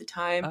Factory at the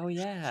time. Oh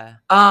yeah.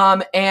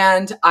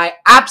 And I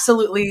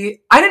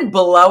didn't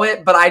blow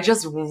it, but I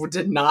just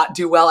did not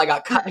do well. I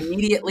got cut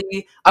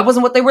immediately. I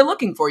wasn't what they were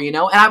looking for, you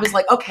know? And I was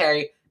like,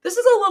 okay, this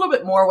is a little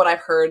bit more what I've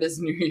heard is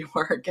New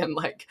York, and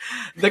like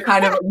the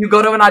kind of, you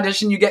go to an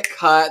audition, you get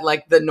cut,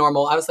 like the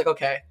normal. I was like,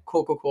 okay,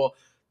 cool.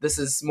 This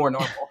is more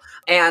normal.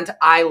 And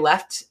I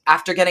left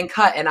after getting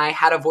cut, and I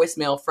had a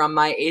voicemail from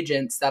my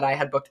agents that I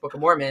had booked Book of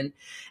Mormon,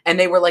 and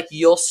they were like,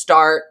 "You'll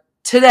start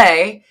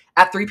today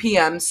at 3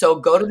 p.m. So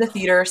go to the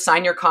theater,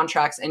 sign your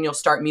contracts, and you'll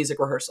start music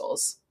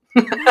rehearsals."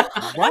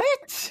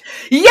 What?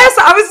 Yes.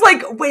 I was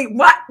like, wait,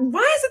 what?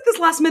 Why is it this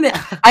last minute?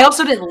 I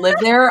also didn't live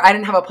there. I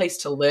didn't have a place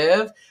to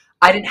live.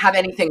 I didn't have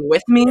anything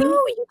with me. No,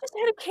 you just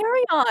had a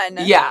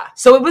carry-on. Yeah.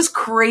 So it was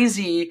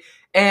crazy.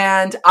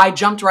 And I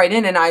jumped right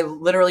in, and I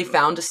literally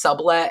found a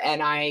sublet, and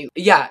I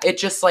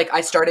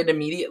started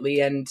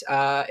immediately, and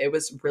it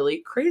was really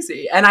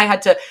crazy. And I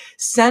had to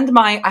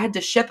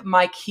ship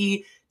my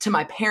key to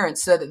my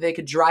parents so that they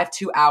could drive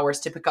 2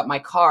 hours to pick up my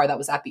car that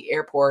was at the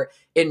airport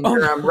in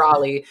Durham,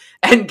 Raleigh,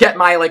 and get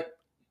my like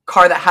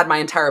car that had my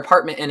entire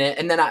apartment in it.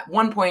 And then at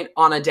one point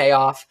on a day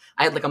off,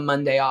 I had like a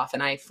Monday off,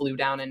 and I flew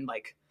down and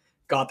like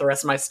got the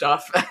rest of my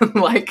stuff.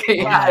 Like,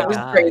 yeah, it was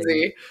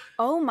crazy.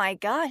 Oh my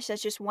gosh,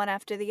 that's just one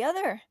after the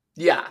other.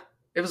 Yeah,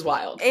 it was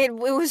wild. It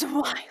was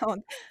wild.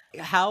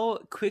 How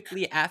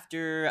quickly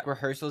after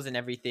rehearsals and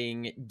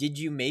everything did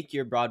you make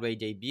your Broadway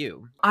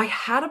debut? I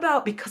had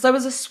because I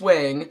was a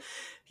swing,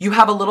 you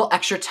have a little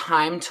extra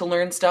time to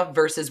learn stuff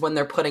versus when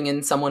they're putting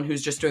in someone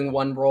who's just doing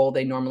one role,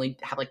 they normally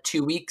have like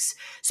 2 weeks.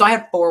 So I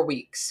had 4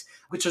 weeks,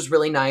 which was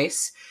really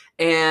nice.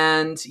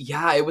 And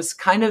yeah, it was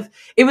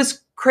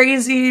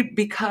crazy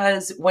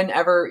because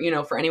whenever,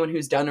 for anyone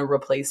who's done a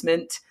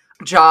replacement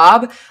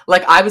job,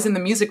 like I was in the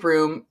music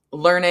room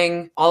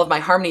learning all of my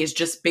harmonies,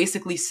 just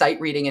basically sight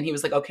reading. And he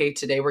was like, okay,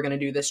 today we're going to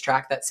do this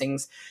track that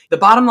sings the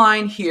bottom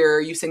line here,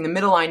 you sing the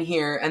middle line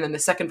here, and then the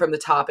second from the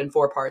top in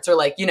 4 parts. Or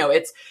like,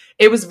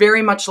 it was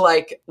very much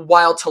like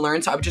wild to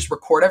learn. So I would just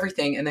record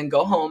everything and then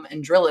go home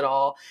and drill it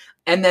all.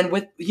 And then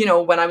with,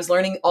 when I was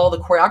learning all the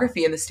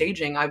choreography and the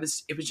staging,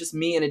 it was just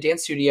me in a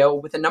dance studio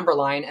with a number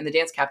line and the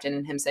dance captain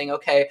and him saying,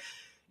 okay,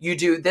 you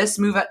do this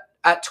move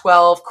at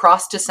 12,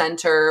 cross to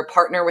center,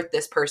 partner with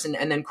this person,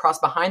 and then cross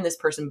behind this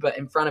person, but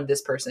in front of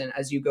this person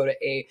as you go to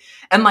 8.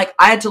 And like,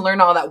 I had to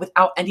learn all that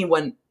without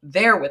anyone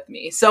there with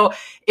me. So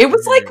it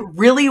was like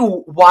really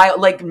wild.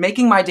 Like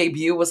making my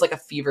debut was like a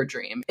fever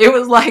dream. It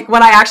was like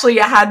when I actually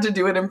had to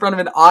do it in front of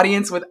an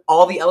audience with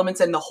all the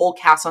elements and the whole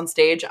cast on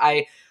stage,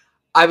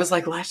 I was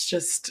like, let's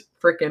just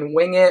freaking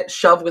wing it,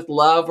 shove with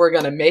love. We're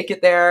going to make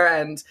it there.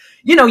 And,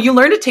 you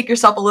learn to take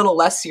yourself a little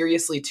less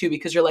seriously too,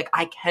 because you're like,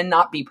 I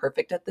cannot be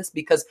perfect at this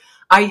because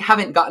I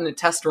haven't gotten a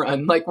test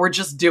run. Like we're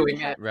just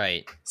doing it.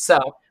 Right. So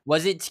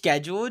was it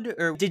scheduled,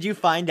 or did you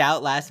find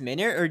out last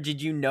minute, or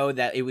did you know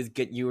that it was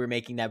good? You were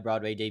making that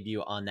Broadway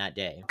debut on that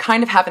day?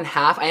 Kind of half and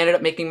half. I ended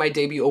up making my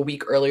debut a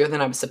week earlier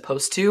than I was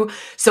supposed to.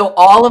 So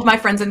all of my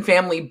friends and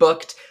family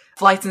booked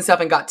flights and stuff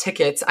and got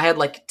tickets, I had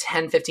like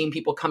 10, 15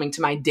 people coming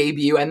to my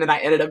debut, and then I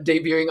ended up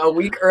debuting a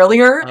week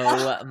earlier.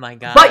 Oh my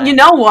God. But you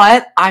know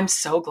what? I'm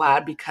so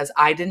glad because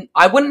I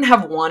wouldn't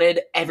have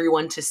wanted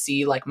everyone to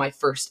see like my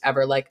first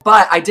ever,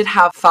 but I did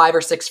have 5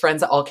 or 6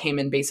 friends that all came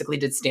and basically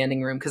did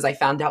standing room because I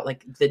found out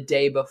like the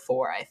day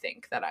before, I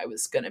think, that I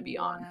was going to be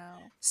on. Wow.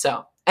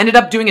 So ended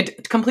up doing a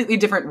completely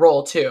different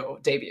role too,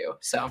 debut.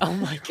 So Oh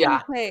my God.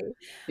 yeah. Wait,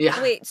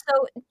 Yeah. wait.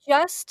 So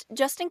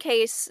just in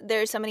case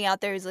there's somebody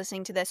out there who's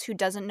listening to this who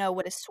doesn't know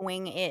what a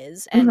swing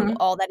is and Mhm.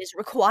 all that is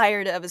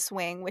required of a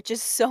swing, which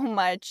is so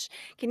much,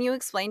 can you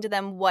explain to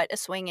them what a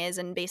swing is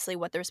and basically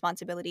what the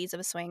responsibilities of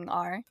a swing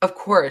are? Of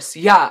course.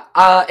 Yeah.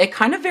 It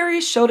kind of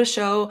varies show to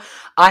show.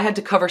 I had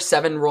to cover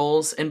 7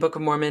 roles in Book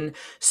of Mormon.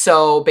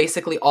 So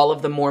basically all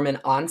of the Mormon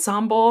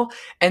ensemble.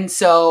 And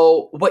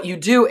so what you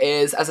do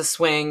is, as a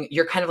swing,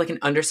 you're kind of like an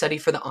understudy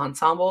for the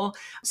ensemble.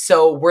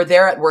 So we're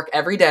there at work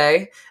every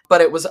day,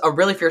 but it was a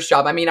really fierce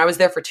job. I mean, I was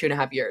there for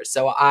 2.5 years.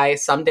 So I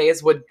some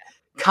days would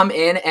come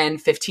in and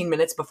 15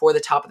 minutes before the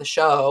top of the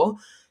show,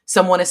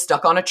 someone is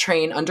stuck on a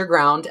train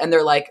underground and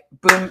they're like,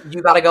 boom,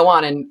 you got to go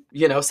on. And,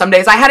 some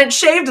days I hadn't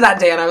shaved that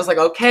day and I was like,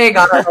 okay,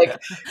 gotta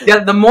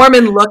yeah, the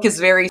Mormon look is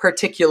very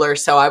particular.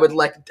 So I would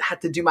have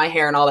to do my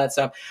hair and all that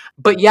stuff.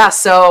 But yeah,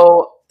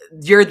 so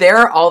you're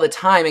there all the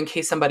time in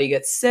case somebody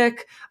gets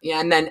sick.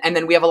 Yeah, and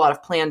then we have a lot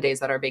of planned days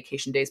that are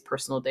vacation days,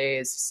 personal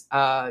days,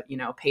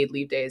 paid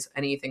leave days,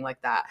 anything like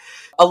that.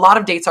 A lot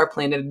of dates are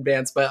planned in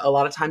advance, but a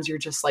lot of times you're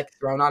just like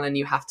thrown on and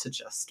you have to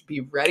just be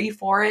ready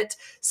for it.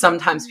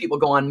 Sometimes people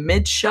go on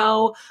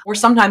mid-show, or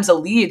sometimes a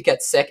lead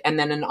gets sick and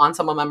then an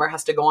ensemble member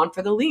has to go on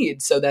for the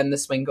lead. So then the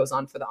swing goes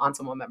on for the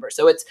ensemble member.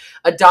 So it's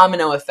a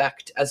domino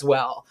effect as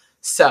well.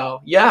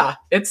 So yeah,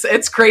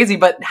 it's crazy,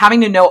 but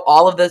having to know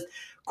all of the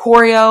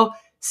choreo,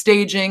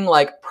 staging,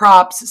 like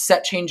props,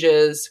 set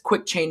changes,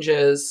 quick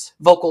changes,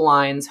 vocal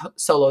lines,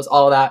 solos,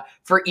 all of that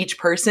for each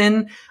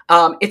person.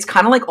 It's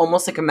kind of like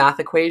almost like a math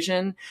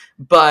equation,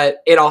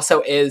 but it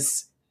also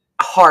is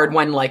hard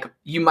when like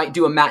you might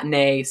do a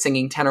matinee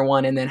singing tenor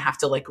 1 and then have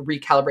to like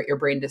recalibrate your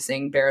brain to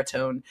sing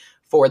baritone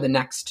for the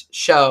next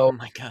show. Oh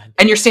my God.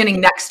 And you're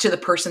standing next to the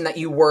person that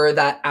you were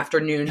that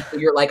afternoon. So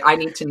you're like, I'm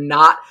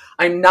not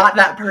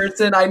that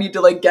person. I need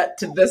to like get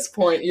to this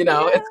point,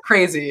 It's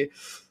crazy.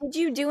 Did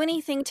you do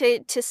anything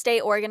to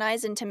stay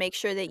organized and to make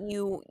sure that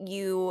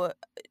you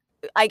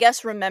I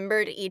guess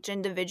remembered each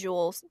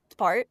individual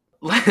part?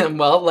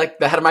 Well, like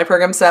the head of my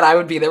program said, I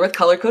would be there with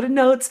color-coded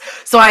notes.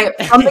 So I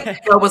from the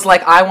get-go was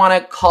like, I want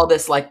to call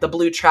this like the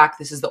blue track.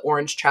 This is the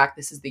orange track.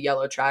 This is the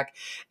yellow track.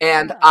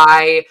 And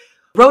I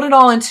wrote it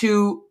all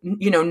into,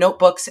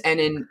 notebooks, and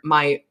in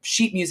my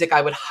sheet music,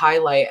 I would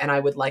highlight and I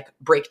would like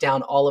break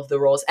down all of the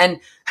roles. And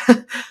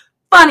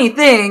funny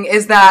thing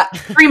is that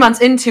 3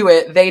 months into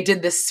it, they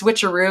did this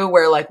switcheroo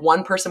where like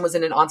one person was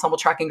in an ensemble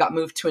track and got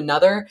moved to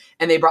another,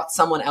 and they brought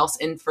someone else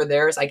in for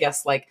theirs. I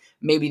guess like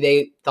maybe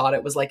they thought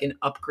it was like an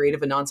upgrade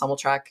of an ensemble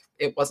track.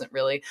 It wasn't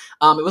really.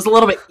 It was a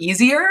little bit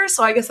easier,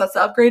 so I guess that's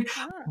the upgrade.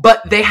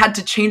 But they had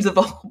to change the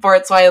vocal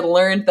part, so I had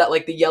learned that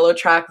like the yellow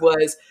track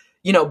was,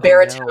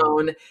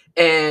 baritone,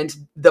 and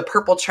the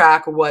purple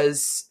track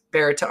was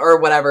baritone or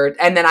whatever.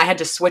 And then I had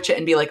to switch it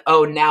and be like,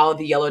 oh, now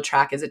the yellow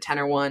track is a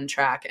tenor 1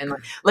 track. And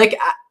like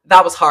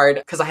that was hard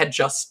because I had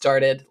just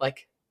started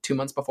like 2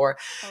 months before.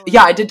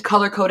 Yeah, I did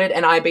color coded,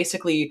 and I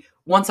basically,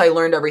 once I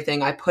learned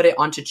everything, I put it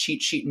onto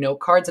cheat sheet note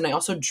cards, and I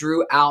also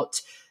drew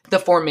out the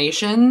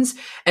formations.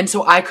 And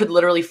so I could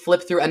literally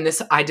flip through, and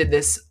I did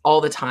this all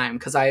the time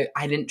because I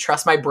didn't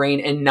trust my brain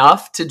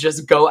enough to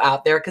just go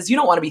out there, because you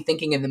don't want to be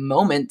thinking in the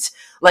moment,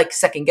 like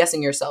second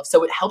guessing yourself.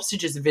 So it helps to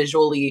just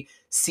visually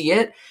see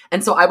it.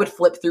 And so I would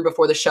flip through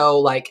before the show,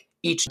 like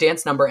each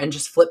dance number, and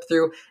just flip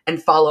through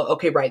and follow.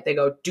 Okay, right. They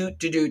go do,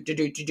 do, do, do,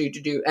 do, do, do,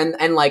 do, do.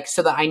 And like,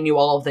 so that I knew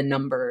all of the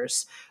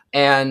numbers.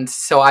 And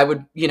so I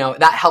would,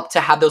 that helped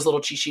to have those little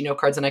cheat sheet note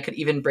cards, and I could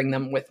even bring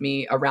them with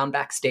me around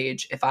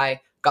backstage if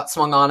I got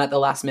swung on at the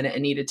last minute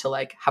and needed to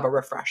like have a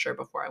refresher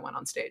before I went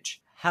on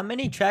stage. How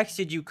many tracks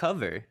did you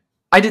cover?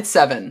 I did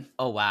 7.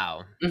 Oh,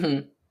 wow.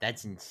 Mm-hmm.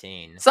 That's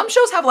insane. Some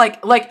shows have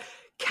like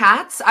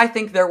Cats, I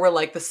think there were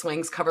like the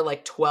swings cover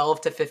like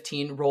 12 to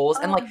 15 roles,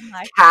 and like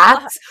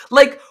Cats,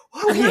 like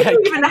how do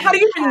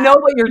you even know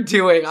what you're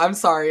doing? I'm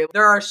sorry.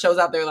 There are shows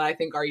out there that I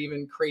think are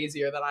even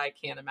crazier that I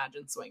can't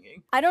imagine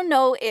swinging. I don't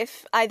know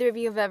if either of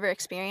you have ever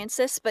experienced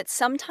this, but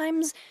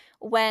sometimes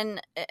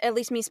when, at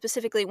least me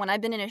specifically, when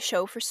I've been in a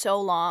show for so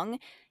long,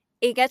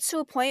 it gets to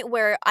a point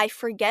where I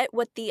forget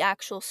what the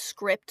actual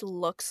script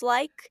looks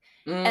like,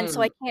 and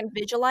so I can't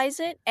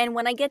visualize it. And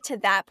when I get to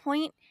that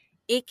point,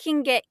 it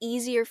can get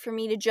easier for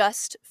me to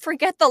just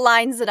forget the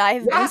lines that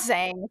I've been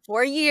saying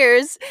for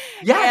years.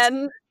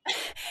 Yes.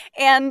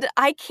 And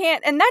I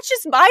can't, and that's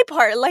just my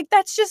part. Like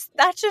that's just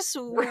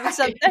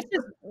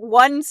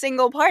one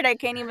single part. I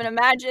can't even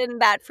imagine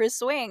that for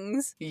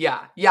swings.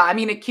 Yeah. I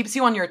mean, it keeps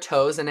you on your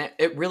toes, and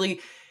it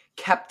really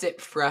kept it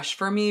fresh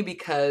for me,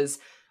 because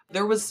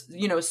there was,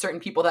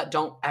 certain people that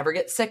don't ever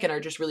get sick and are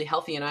just really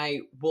healthy. And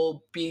I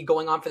will be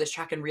going on for this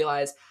track and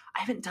realize I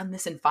haven't done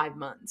this in 5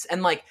 months.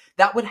 And like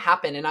that would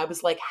happen. And I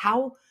was like,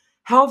 how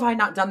how have I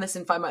not done this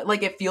in 5 months?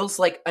 Like, it feels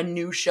like a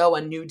new show,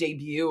 a new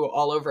debut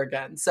all over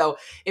again. So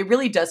it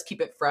really does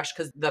keep it fresh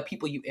because the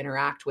people you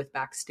interact with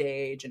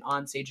backstage and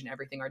on stage and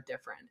everything are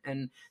different.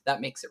 And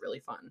that makes it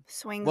really fun.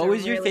 Swings. What are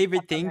was your really favorite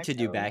tough on thing their to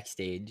do toes.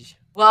 backstage?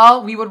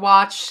 Well, we would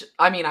watch,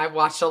 I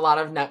watched a lot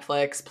of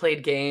Netflix,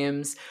 played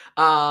games.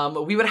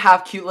 We would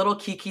have cute little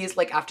kikis,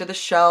 like after the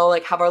show,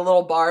 like have our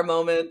little bar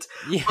moment.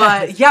 Yes.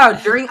 But yeah,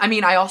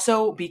 I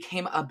also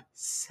became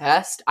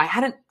obsessed.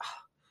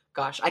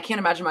 Gosh, I can't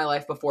imagine my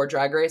life before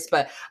Drag Race,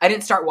 but I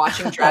didn't start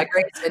watching Drag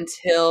Race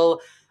until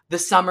the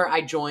summer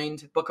I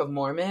joined Book of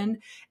Mormon.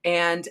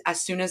 And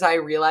as soon as I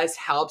realized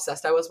how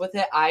obsessed I was with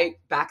it, I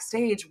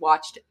backstage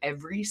watched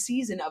every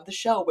season of the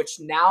show, which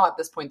now at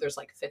this point there's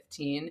like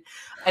 15.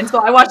 And so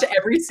I watched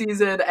every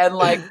season, and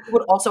like we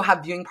would also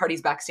have viewing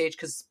parties backstage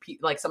because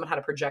like someone had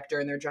a projector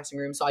in their dressing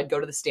room. So I'd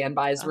go to the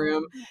standbys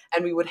room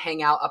and we would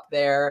hang out up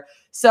there.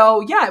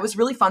 So yeah, it was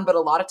really fun. But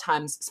a lot of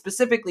times,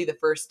 specifically the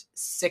first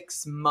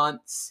 6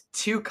 months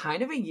to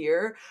kind of a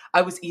year,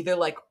 I was either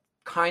like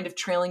kind of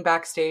trailing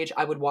backstage.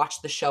 I would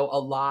watch the show a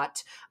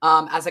lot.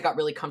 As I got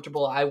really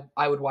comfortable,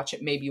 I would watch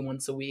it maybe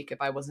once a week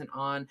if I wasn't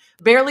on.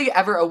 Barely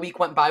ever a week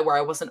went by where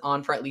I wasn't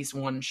on for at least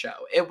one show.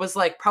 It was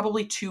like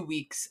probably 2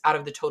 weeks out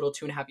of the total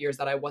 2.5 years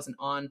that I wasn't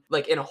on,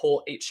 like in a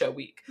whole 8-show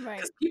week. Right.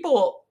 Because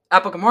people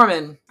at Book of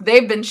Mormon,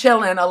 they've been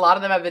chilling. A lot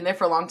of them have been there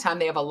for a long time.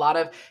 They have a lot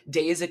of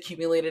days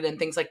accumulated and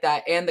things like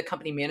that. And the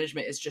company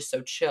management is just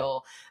so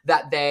chill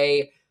that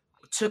they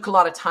took a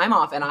lot of time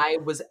off, and I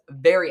was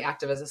very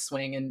active as a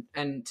swing.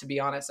 And to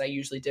be honest, I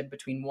usually did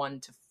between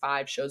 1 to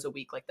 5 shows a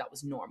week. Like that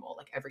was normal,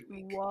 like every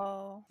week.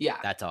 Whoa. Yeah.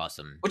 That's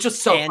awesome. Which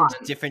was so and fun.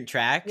 different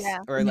tracks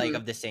Yeah. or like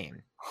of the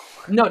same?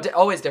 No,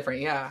 always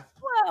different. Yeah.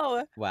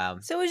 Whoa. Wow.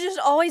 So it was just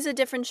always a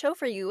different show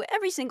for you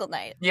every single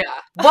night. Yeah.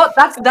 Well,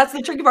 that's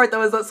the tricky part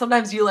though, is that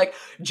sometimes you like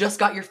just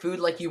got your food,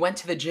 like you went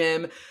to the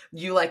gym,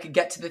 you like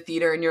get to the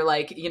theater and you're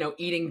like,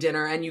 eating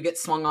dinner, and you get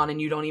swung on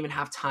and you don't even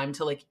have time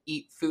to like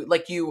eat food.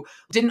 Like you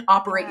didn't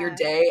operate your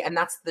day. And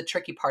that's the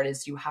tricky part,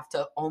 is you have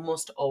to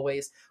almost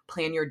always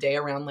plan your day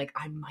around like,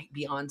 I might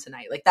be on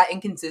tonight. Like that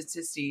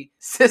inconsistency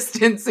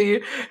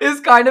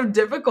is kind of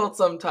difficult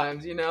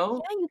sometimes, Yeah,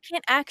 you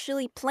can't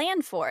actually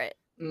plan for it.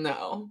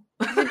 No.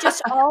 You're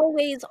just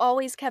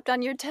always kept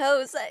on your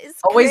toes. That is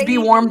Always be crazy.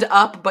 warmed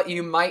up, but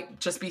you might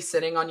just be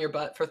sitting on your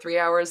butt for 3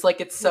 hours. Like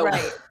it's so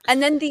Right.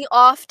 And then the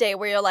off day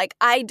where you're like,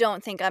 I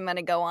don't think I'm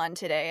gonna go on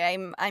today.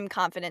 I'm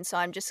confident, so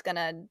I'm just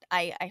gonna.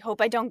 I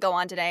hope I don't go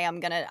on today. I'm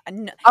gonna,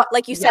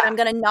 like you said, yeah. I'm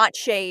gonna not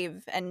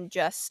shave and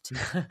just.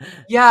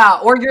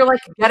 Yeah, or you're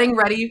like getting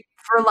ready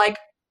for like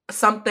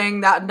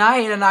something that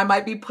night, and I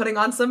might be putting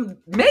on some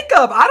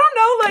makeup. I don't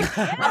know, like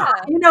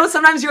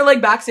sometimes you're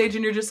like backstage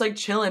and you're just like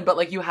chilling, but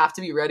like you have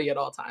to be ready at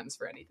all times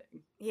for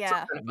anything.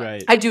 Yeah.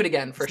 Right. I'd do it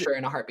again for sure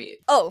in a heartbeat.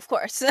 Oh, of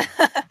course.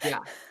 Yeah.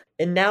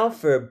 And now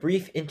for a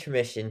brief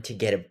intermission to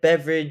get a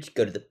beverage,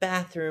 go to the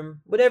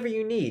bathroom, whatever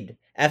you need.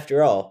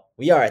 After all,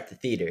 we are at the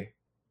theater.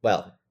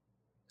 Well,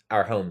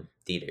 our home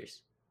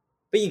theaters.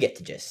 But you get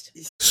the gist.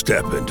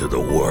 Step into the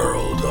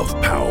world of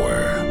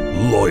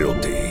power,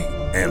 loyalty,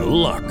 and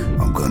luck.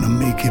 I'm gonna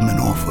make him an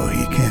offer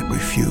he can't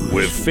refuse.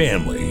 With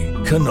family,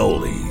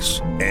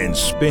 cannolis, and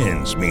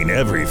spins mean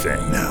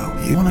everything. Now,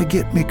 you wanna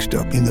get mixed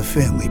up in the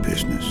family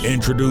business.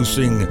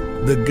 Introducing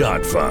The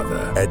Godfather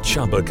at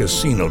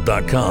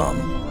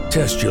ChumbaCasino.com.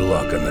 Test your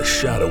luck in the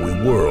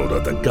shadowy world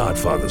of The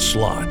Godfather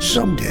slot.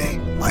 Someday,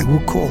 I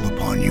will call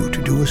upon you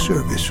to do a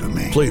service for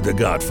me. Play The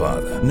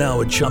Godfather now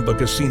at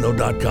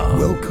ChumbaCasino.com.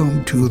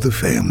 Welcome to the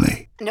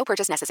family. No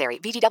purchase necessary.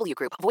 VGW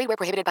Group. Void where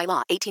prohibited by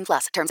law.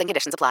 18+. Terms and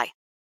conditions apply.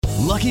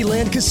 Lucky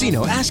Land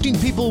Casino, asking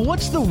people,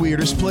 what's the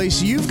weirdest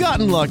place you've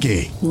gotten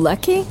lucky?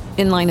 Lucky?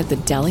 In line at the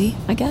deli,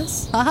 I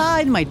guess?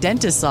 Aha, in my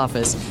dentist's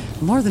office.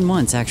 More than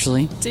once,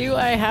 actually. Do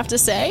I have to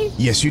say?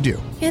 Yes, you do.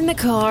 In the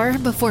car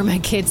before my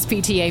kids'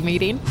 PTA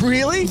meeting.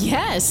 Really?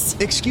 Yes.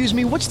 Excuse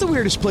me, what's the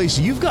weirdest place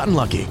you've gotten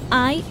lucky?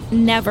 I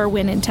never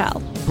win and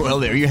tell.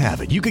 Well, there you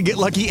have it. You can get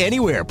lucky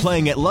anywhere,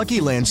 playing at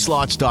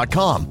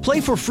LuckyLandSlots.com.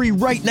 Play for free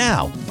right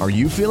now. Are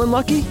you feeling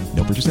lucky?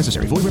 No purchase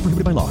necessary. Void where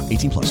prohibited by law.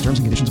 18+. Terms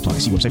and conditions apply.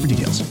 See website for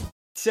details.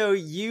 So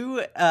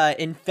you,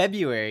 in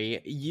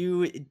February,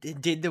 you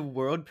did the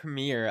world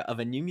premiere of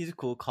a new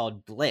musical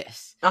called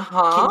Bliss.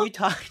 Uh-huh. Can you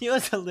talk to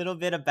us a little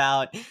bit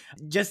about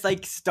just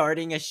like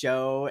starting a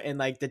show and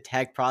like the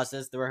tech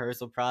process, the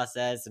rehearsal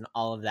process, and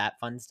all of that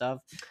fun stuff?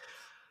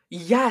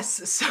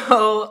 Yes.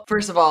 So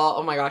first of all,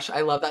 oh my gosh,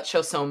 I love that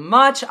show so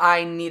much.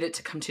 I need it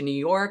to come to New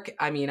York.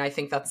 I mean, I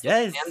think that's the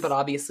plan, but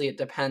obviously it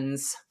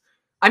depends.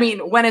 I mean,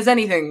 when is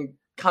anything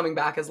coming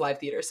back as live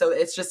theater? So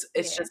it's just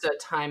a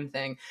time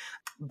thing.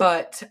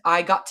 But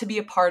I got to be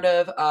a part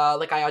of,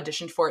 I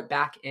auditioned for it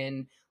back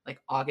in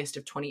like August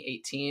of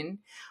 2018.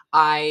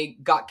 I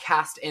got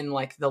cast in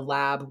like the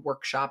lab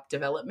workshop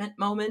development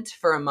moment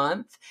for a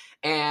month.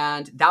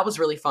 And that was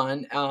really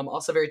fun.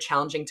 Also very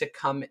challenging to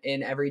come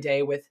in every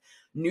day with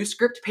new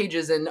script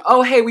pages and,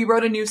 oh, hey, we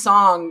wrote a new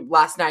song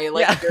last night.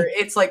 Like,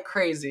 it's like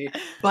crazy.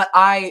 But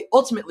I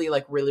ultimately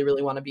like really,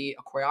 really want to be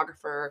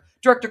a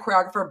director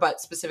choreographer, but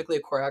specifically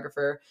a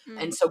choreographer.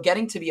 And so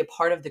getting to be a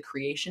part of the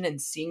creation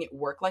and seeing it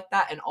work like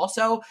that. And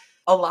also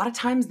a lot of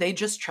times they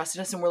just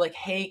trusted us and were like,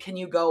 hey, can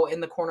you go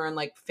in the corner and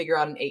like figure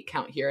out an 8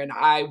 count here? And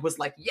I was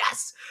like,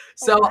 yes.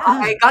 So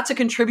I got to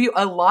contribute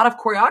a lot of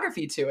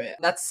choreography to it.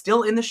 That's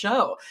still in the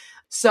show.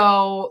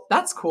 So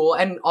that's cool.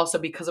 And also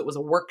because it was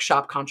a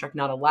workshop contract,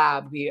 not a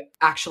lab, we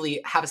actually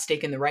have a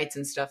stake in the rights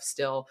and stuff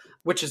still,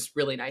 which is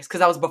really nice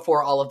because that was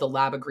before all of the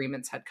lab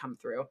agreements had come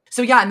through.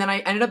 So yeah, and then I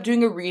ended up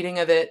doing a reading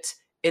of it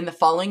in the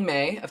following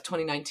May of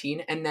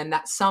 2019. And then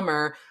that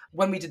summer,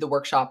 when we did the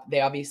workshop, they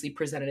obviously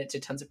presented it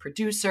to tons of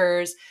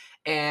producers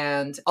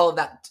and all of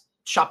that,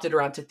 shopped it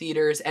around to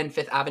theaters, and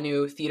Fifth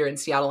Avenue Theater in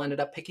Seattle ended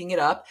up picking it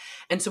up.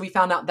 And so we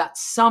found out that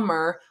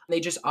summer they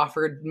just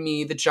offered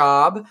me the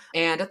job.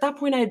 And at that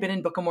point I had been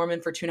in Book of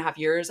Mormon for 2.5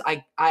 years.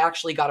 I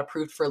actually got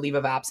approved for a leave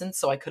of absence,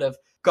 so I could have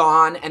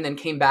gone and then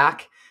came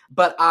back.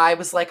 But I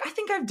was like, I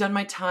think I've done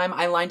my time.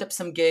 I lined up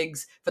some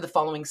gigs for the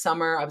following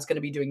summer. I was going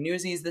to be doing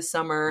Newsies this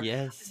summer,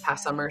 this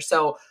past summer.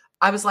 So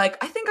I was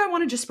like, I think I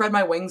want to just spread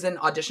my wings and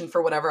audition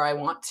for whatever I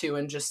want to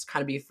and just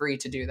kind of be free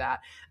to do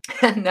that.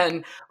 And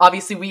then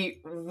obviously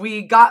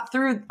we got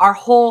through our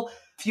whole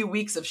few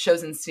weeks of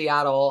shows in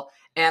Seattle.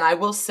 And I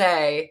will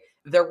say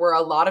there were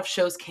a lot of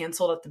shows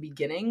canceled at the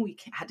beginning. We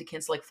had to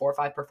cancel like 4 or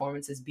 5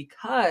 performances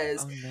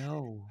because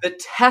the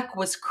tech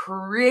was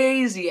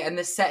crazy. And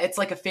the set, it's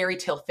like a fairy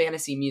tale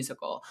fantasy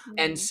musical.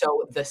 And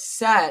so the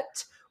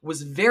set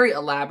was very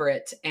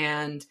elaborate,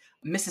 and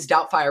Mrs.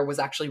 Doubtfire was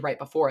actually right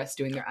before us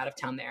doing their out of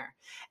town there.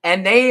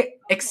 And they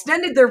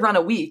extended their run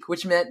a week,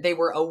 which meant they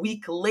were a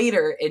week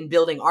later in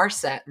building our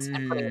set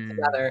and putting it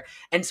together.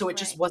 And so it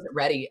just wasn't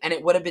ready. And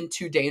it would have been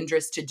too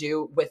dangerous to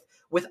do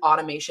with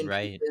automation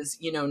pieces,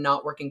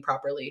 not working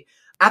properly.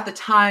 At the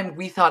time,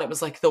 we thought it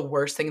was like the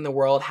worst thing in the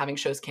world having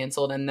shows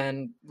canceled. And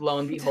then lo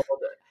and behold,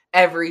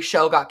 every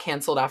show got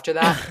canceled after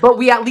that. But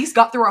we at least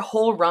got through a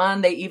whole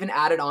run. They even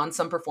added on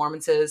some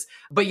performances.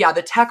 But yeah,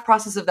 the tech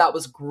process of that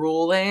was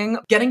grueling.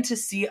 Getting to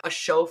see a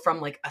show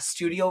from like a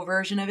studio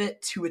version of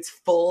it to its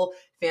full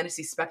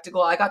fantasy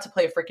spectacle. I got to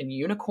play a freaking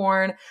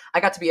unicorn.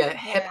 I got to be a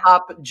hip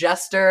hop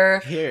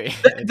jester.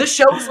 The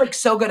show was like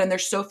so good. And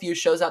there's so few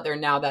shows out there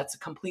now that's a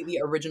completely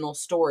original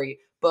story,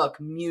 book,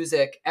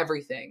 music,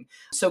 everything.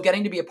 So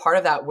getting to be a part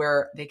of that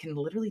where they can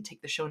literally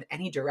take the show in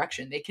any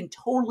direction. They can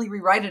totally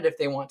rewrite it if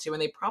they want to,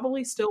 and they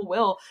probably still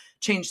will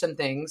change some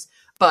things.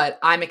 But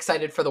I'm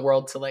excited for the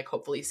world to like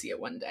hopefully see it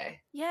one day.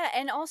 Yeah,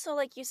 and also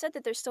like you said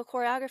that there's still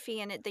choreography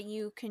in it that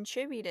you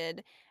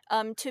contributed,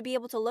 to be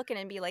able to look at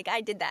it and be like,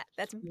 I did that.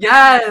 That's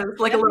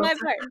like a little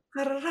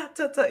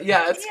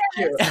yeah, it's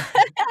cute.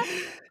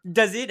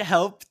 Does it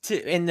help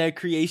in the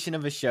creation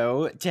of a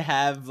show to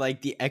have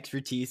like the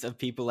expertise of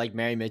people like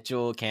Mary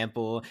Mitchell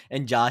Campbell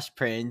and Josh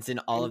Prince and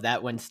all of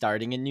that when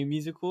starting a new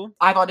musical?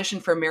 I've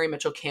auditioned for Mary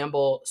Mitchell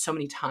Campbell so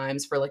many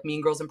times for like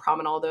Mean Girls and Prom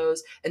and all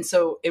those. And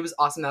so it was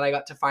awesome that I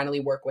got to finally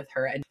work with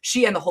her. And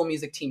she and the whole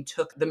music team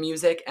took the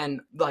music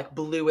and like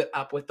blew it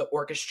up with the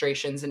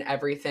orchestrations and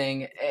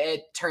everything.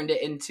 It turned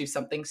it into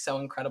something so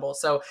incredible.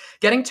 So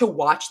getting to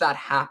watch that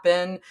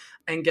happen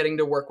and getting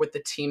to work with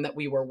the team that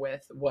we were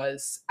with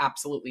was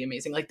absolutely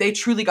amazing. Like they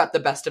truly got the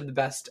best of the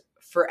best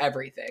for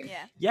everything.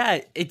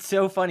 Yeah, it's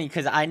so funny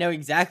because I know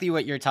exactly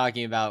what you're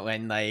talking about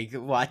when like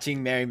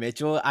watching Mary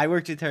Mitchell. I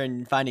worked with her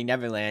in Finding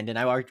Neverland, and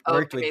I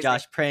worked with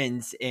Josh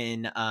Prince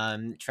in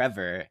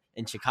Trevor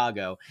in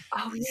Chicago.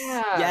 Oh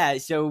yeah.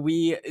 So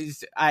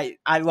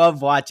I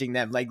love watching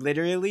them. Like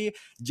literally,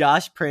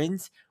 Josh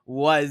Prince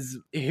was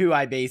who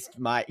I based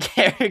my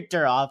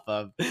character off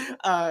of,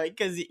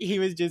 because he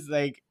was just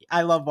like,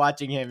 I love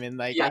watching him, and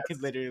like I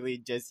could literally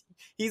just,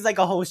 he's like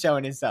a whole show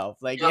in himself,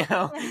 like you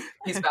know.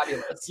 He's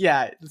fabulous.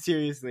 Yeah,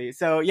 seriously.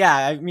 So yeah,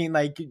 I mean,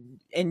 like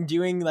in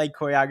doing like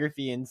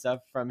choreography and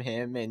stuff from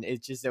him, and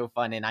it's just so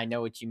fun. And I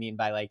know what you mean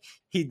by like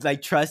he'd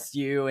like trust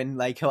you, and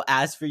like he'll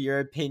ask for your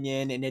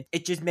opinion, and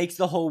it just makes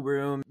the whole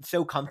room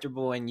so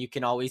comfortable, and you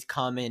can always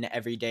come in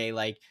every day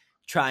like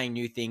trying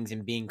new things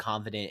and being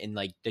confident in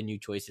like the new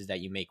choices that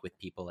you make with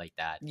people like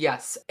that.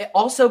 Yes. It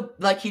also,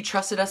 like, he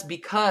trusted us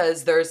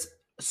because there's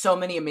so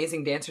many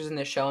amazing dancers in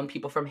this show and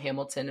people from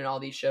Hamilton and all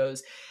these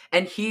shows.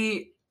 And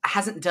he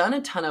hasn't done a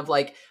ton of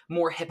like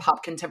more hip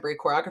hop contemporary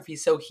choreography.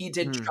 So he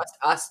did trust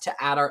us to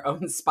add our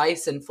own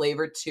spice and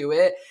flavor to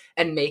it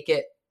and make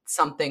it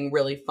something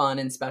really fun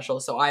and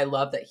special. So I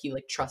love that he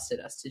like trusted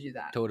us to do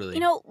that. Totally. You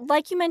know,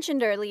 like you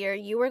mentioned earlier,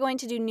 you were going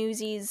to do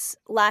Newsies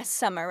last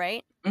summer,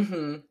 right?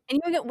 Mm-hmm.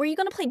 And were you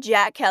going to play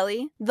Jack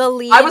Kelly, the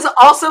lead? I was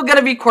also going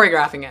to be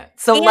choreographing it.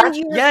 So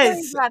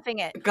choreographing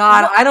it.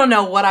 God, I don't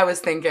know what I was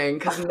thinking,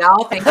 because now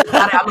thinking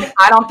about it, I'm like,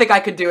 I don't think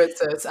I could do it,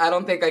 sis. I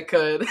don't think I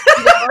could.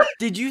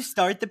 Did you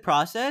start the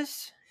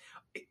process?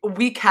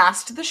 We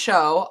cast the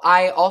show.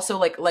 I also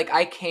like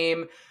I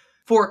came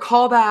for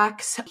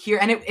callbacks here,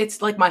 and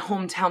it's like my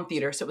hometown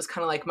theater, so it was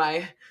kind of like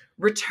my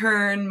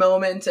return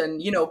moment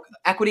and,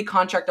 equity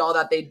contract, all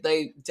that.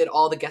 They did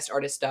all the guest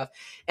artist stuff.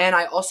 And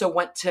I also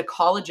went to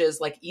colleges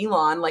like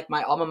Elon, like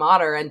my alma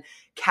mater, and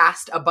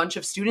cast a bunch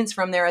of students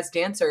from there as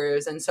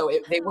dancers. And so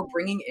they were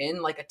bringing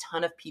in like a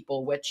ton of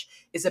people, which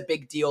is a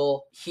big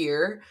deal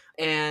here.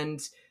 And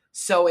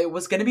so it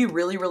was going to be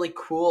really, really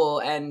cool.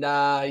 And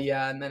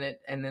and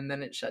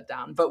then it shut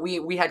down. But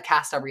we had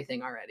cast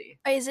everything already.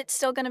 Is it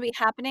still going to be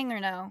happening or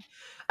no?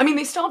 I mean,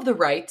 they still have the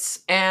rights,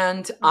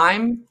 and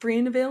I'm free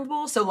and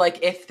available. So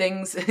like if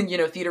things,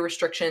 theater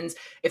restrictions,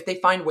 if they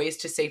find ways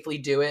to safely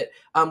do it,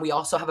 we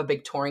also have a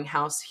big touring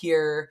house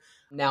here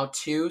now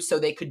too. So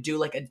they could do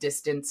like a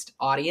distanced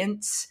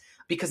audience,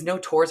 because no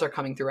tours are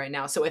coming through right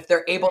now. So if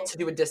they're able to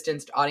do a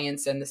distanced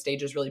audience and the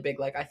stage is really big,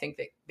 like I think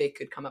they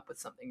could come up with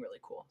something really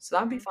cool. So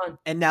that would be fun.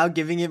 And now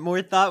giving it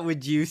more thought,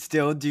 would you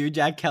still do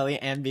Jack Kelly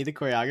and be the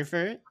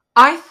choreographer?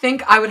 I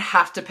think I would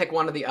have to pick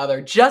one or the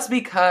other, just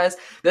because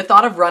the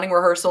thought of running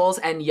rehearsals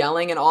and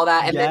yelling and all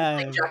that, and then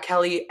like Jack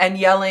Kelly and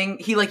yelling,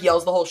 he like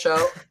yells the whole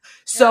show.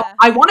 So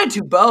I want to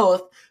do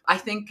both. I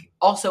think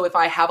also if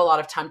I have a lot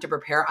of time to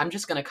prepare, I'm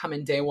just going to come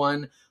in day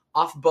one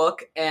off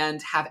book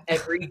and have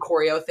every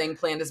choreo thing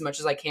planned as much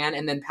as I can,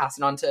 and then pass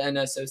it on to an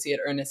associate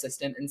or an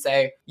assistant and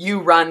say, you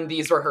run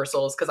these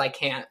rehearsals because I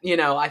can't.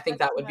 I think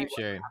that would be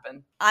what would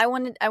happen. I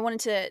wanted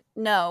to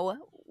know,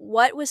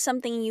 what was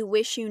something you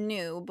wish you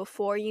knew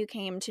before you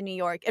came to New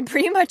York and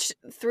pretty much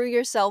threw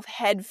yourself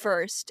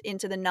headfirst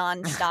into the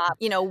nonstop,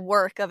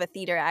 work of a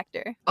theater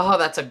actor? Oh,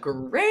 that's a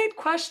great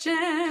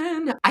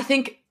question. I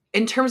think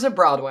in terms of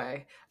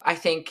Broadway, I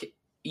think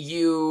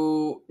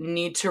you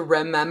need to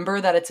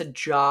remember that it's a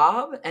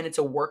job and it's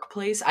a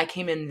workplace. I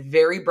came in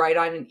very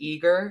bright-eyed and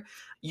eager.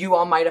 You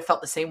all might have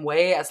felt the same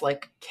way as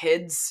like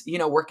kids,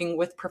 working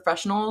with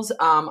professionals.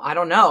 I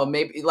don't know,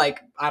 maybe like,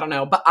 I don't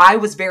know, but I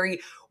was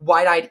very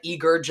wide-eyed,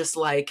 eager, just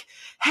like,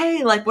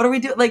 hey, like, what are we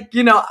doing? Like,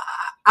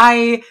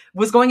 I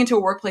was going into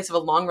a workplace of a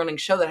long-running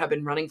show that had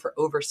been running for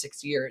over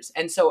 6 years.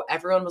 And so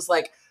everyone was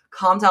like,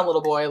 calm down,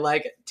 little boy,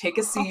 like, take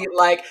a seat,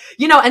 like,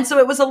 and so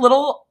it was a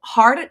little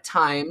hard at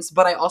times,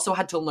 but I also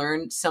had to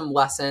learn some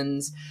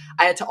lessons.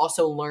 I had to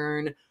also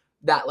learn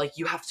that, like,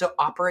 you have to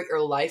operate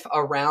your life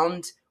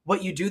around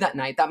what you do that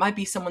night. That might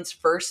be someone's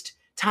first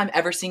time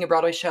ever seeing a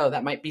Broadway show.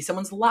 That might be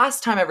someone's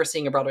last time ever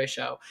seeing a Broadway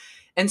show.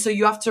 And so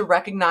you have to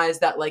recognize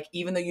that, like,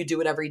 even though you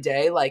do it every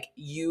day, like,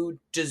 you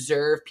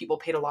deserve, people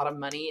paid a lot of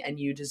money and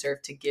you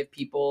deserve to give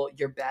people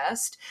your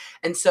best.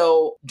 And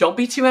so don't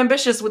be too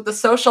ambitious with the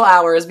social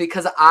hours,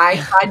 because I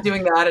tried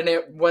doing that and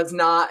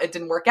it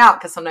didn't work out,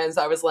 because sometimes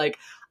I was like,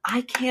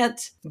 I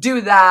can't do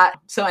that.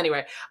 So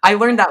anyway, I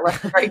learned that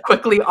lesson very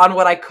quickly on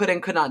what I could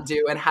and could not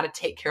do and how to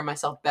take care of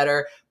myself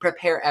better,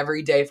 prepare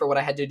every day for what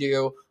I had to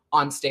do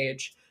on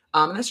stage.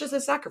 And that's just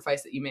a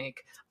sacrifice that you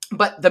make.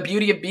 But the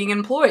beauty of being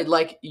employed,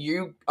 like,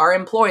 you are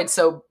employed,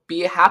 so be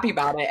happy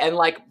about it and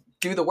like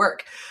do the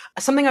work.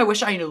 Something I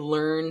wish I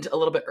learned a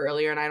little bit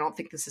earlier, and I don't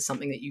think this is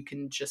something that you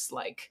can just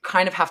like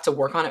kind of have to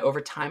work on it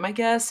over time, I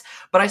guess.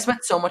 But I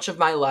spent so much of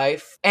my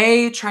life,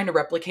 trying to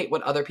replicate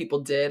what other people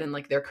did and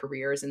like their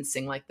careers and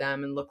sing like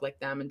them and look like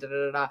them and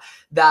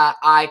that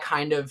I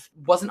kind of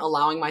wasn't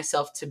allowing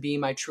myself to be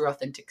my true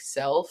authentic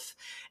self.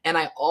 And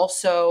I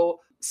also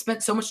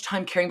spent so much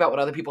time caring about what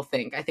other people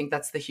think. I think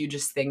that's the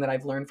hugest thing that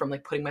I've learned from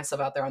like putting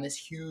myself out there on this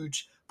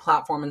huge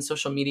platform in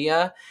social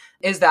media,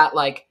 is that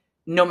like,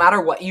 no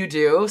matter what you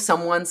do,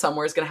 someone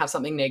somewhere is going to have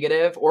something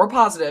negative or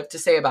positive to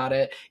say about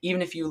it.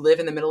 Even if you live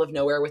in the middle of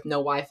nowhere with no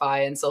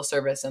Wi-Fi and cell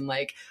service and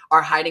like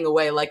are hiding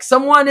away, like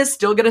someone is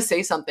still going to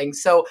say something.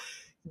 So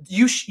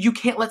you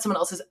can't let someone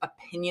else's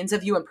opinions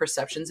of you and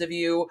perceptions of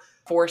you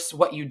force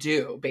what you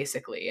do,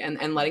 basically,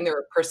 and letting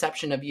their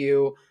perception of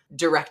you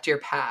direct your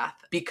path,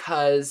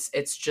 because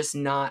it's just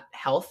not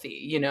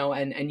healthy,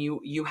 and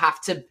you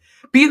have to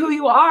be who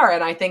you are.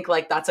 And I think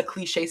like that's a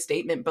cliche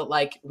statement, but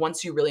like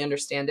once you really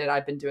understand it,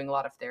 I've been doing a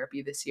lot of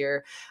therapy this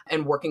year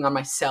and working on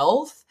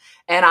myself,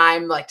 and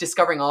I'm like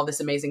discovering all this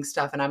amazing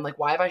stuff, and I'm like,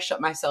 why have I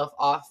shut myself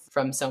off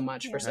from so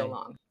much for so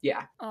long?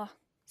 Yeah. Oh,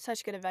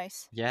 such good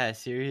advice. Yeah,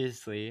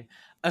 seriously.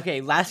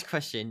 Okay, last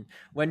question.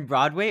 When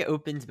Broadway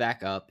opens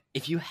back up,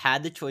 if you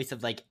had the choice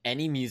of like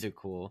any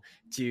musical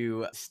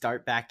to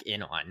start back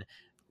in on,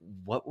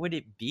 what would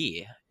it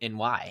be and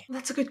why?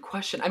 That's a good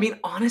question. I mean,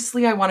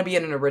 honestly, I want to be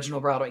in an original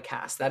Broadway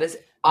cast. That is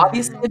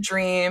obviously a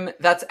dream.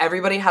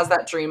 Everybody has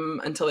that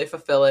dream until they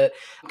fulfill it,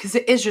 because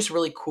it is just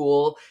really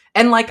cool.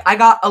 And like, I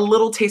got a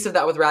little taste of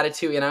that with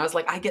Ratatouille, and I was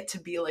like, I get to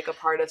be like a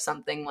part of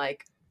something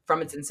like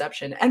from its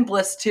inception. And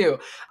Bliss too.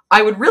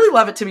 I would really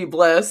love it to be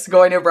Bliss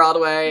going to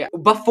Broadway.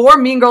 Before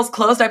Mean Girls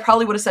closed, I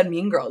probably would have said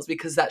Mean Girls,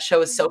 because that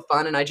show is so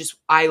fun and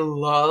I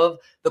love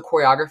the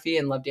choreography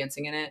and love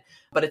dancing in it,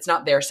 but it's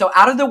not there. So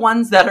out of the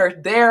ones that are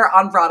there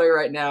on Broadway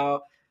right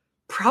now,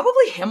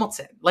 probably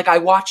Hamilton. Like, I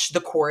watched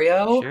the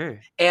choreo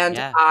and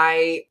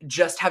I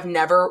just I've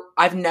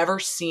never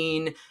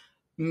seen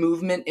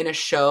movement in a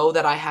show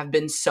that I have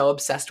been so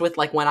obsessed with.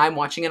 Like when I'm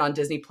watching it on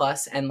Disney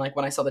Plus and like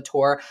when I saw the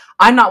tour,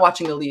 I'm not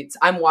watching the leads.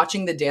 I'm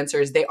watching the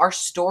dancers. They are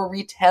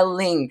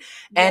storytelling.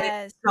 And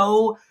it's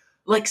so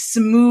like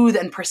smooth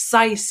and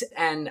precise,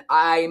 and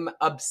I'm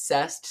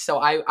obsessed. So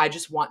I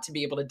just want to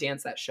be able to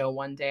dance that show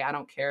one day. I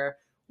don't care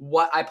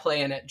what I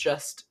play in it,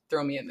 just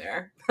throw me in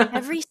there.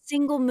 Every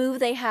single move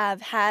they have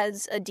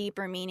has a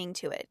deeper meaning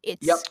to it.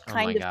 It's Yep. Oh my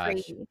kind of gosh.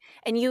 crazy.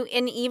 And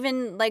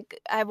even like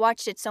I've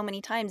watched it so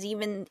many times,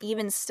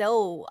 even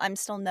still I'm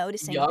still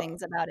noticing Yup.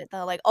 things about it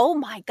though. Like, oh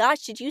my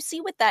gosh, did you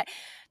see what that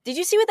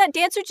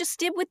dancer just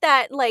did with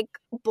that like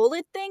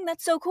bullet thing?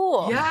 That's so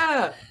cool.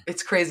 Yeah,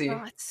 it's crazy.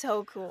 Oh, it's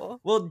so cool.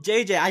 Well,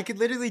 JJ, I could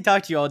literally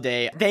talk to you all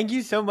day. Thank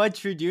you so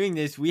much for doing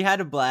this. We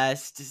had a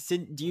blast.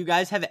 Do you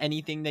guys have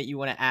anything that you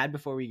want to add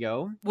before we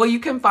go? Well, you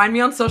can find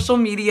me on social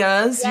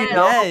medias, you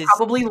know, I'll Yes.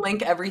 probably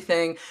link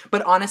everything.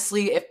 But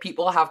honestly, if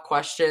people have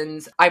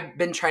questions, I've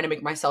been trying to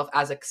make myself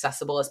as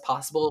accessible as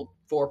possible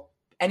for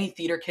any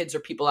theater kids or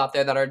people out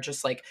there that are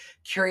just like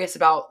curious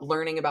about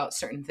learning about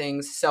certain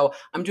things. So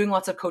I'm doing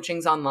lots of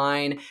coachings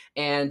online,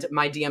 and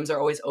my DMs are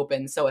always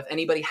open. So if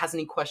anybody has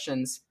any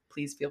questions,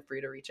 please feel free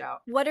to reach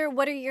out. What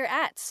are your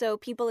ats so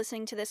people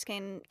listening to this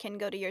can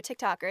go to your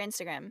TikTok or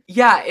Instagram?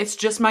 Yeah, it's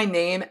just my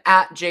name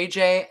at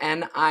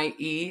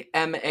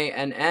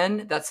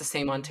JJNIEMANN. That's the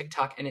same on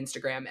TikTok and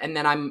Instagram. And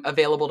then I'm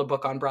available to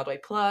book on Broadway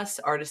Plus,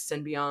 Artists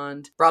and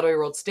Beyond, Broadway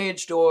World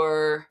Stage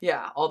Door.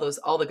 Yeah, all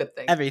the good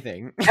things.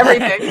 Everything.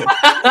 Everything.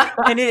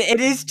 And it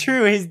is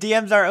true. His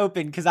DMs are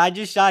open because I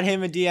just shot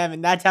him a DM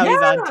and that's how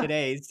he's on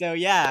today. So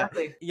yeah.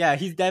 Exactly. Yeah,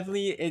 he's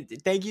definitely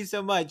thank you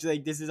so much.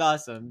 Like, this is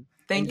awesome.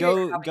 Thank and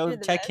you. go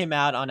check him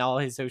out on all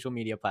his social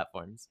media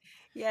platforms.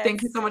 Yes.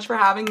 Thank you so much for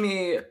having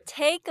me.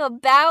 Take a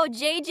bow,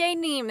 JJ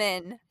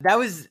Neiman. That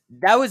was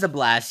a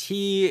blast.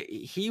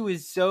 He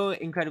was so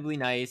incredibly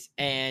nice,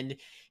 and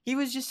he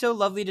was just so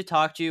lovely to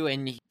talk to,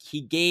 and he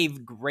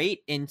gave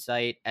great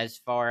insight as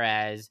far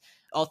as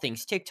all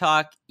things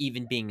TikTok,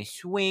 even being a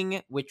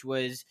swing, which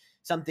was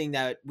something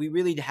that we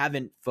really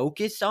haven't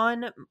focused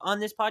on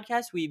this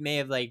podcast. We may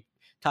have like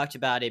talked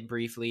about it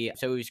briefly.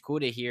 So it was cool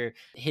to hear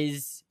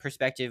his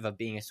perspective of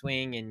being a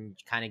swing and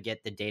kind of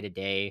get the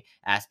day-to-day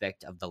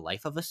aspect of the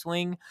life of a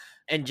swing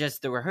and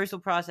just the rehearsal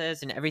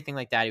process and everything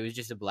like that. It was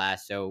just a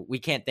blast. So we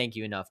can't thank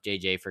you enough,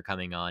 JJ, for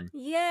coming on.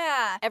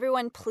 Yeah.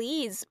 Everyone,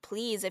 please,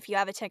 if you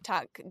have a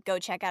TikTok, go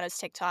check out his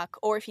TikTok.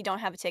 Or if you don't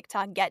have a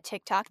TikTok, get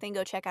TikTok, then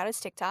go check out his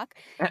TikTok.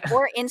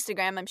 Or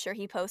Instagram. I'm sure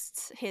he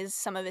posts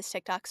some of his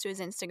TikToks to his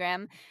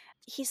Instagram.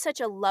 He's such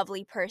a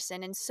lovely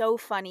person and so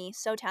funny,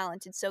 so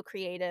talented, so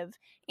creative.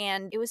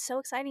 And it was so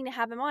exciting to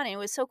have him on. And it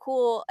was so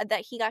cool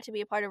that he got to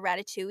be a part of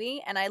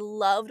Ratatouille. And I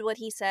loved what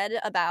he said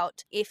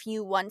about if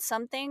you want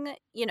something,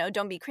 you know,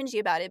 don't be cringy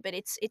about it, but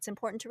it's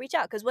important to reach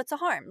out, because what's the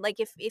harm? Like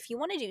if you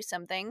want to do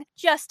something,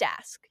 just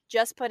ask,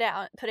 just put it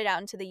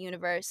out into the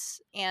universe.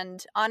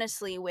 And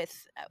honestly,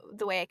 with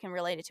the way I can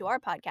relate it to our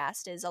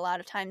podcast is a lot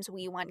of times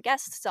we want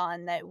guests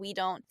on that we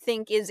don't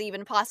think is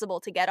even possible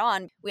to get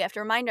on. We have to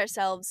remind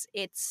ourselves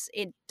it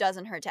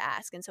doesn't hurt to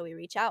ask. And so we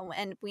reach out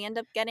and we end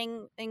up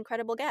getting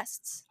incredible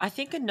guests. I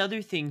think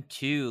another thing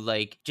too,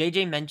 like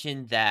JJ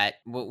mentioned that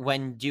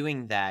when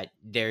doing that,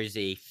 there's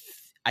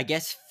I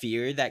guess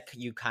fear that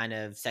you kind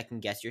of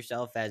second guess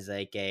yourself as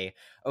like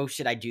oh,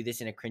 should I do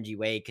this in a cringy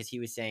way? Because he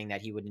was saying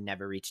that he would have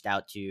never reached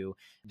out to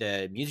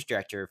the music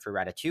director for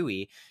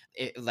Ratatouille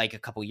like a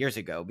couple years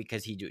ago,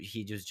 because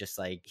he was just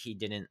like, he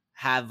didn't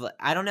have,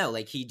 I don't know,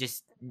 like he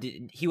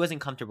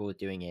wasn't comfortable with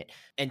doing it.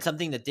 And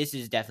something that this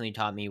has definitely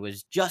taught me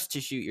was just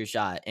to shoot your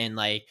shot. And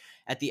like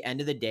at the end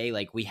of the day,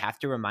 like we have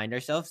to remind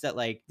ourselves that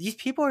like these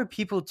people are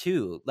people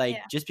too. Like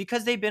just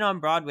because they've been on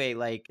Broadway,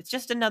 like it's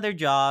just another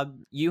job.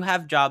 You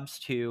have jobs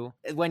too.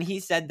 When he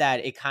said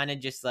that, it kind of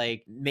just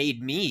like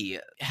made me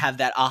have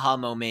that aha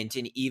moment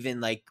and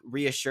even like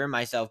reassure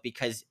myself,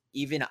 because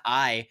even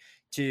I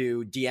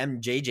to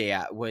DM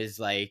JJ was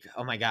like,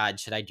 oh my God,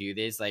 should I do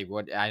this? Like,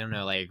 what? I don't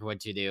know, like what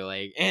to do.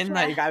 Like, and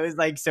like I was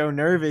like so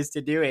nervous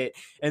to do it.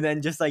 And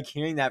then just like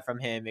hearing that from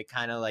him, it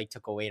kind of like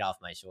took a weight off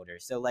my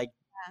shoulders. So like,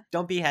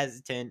 don't be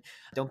hesitant.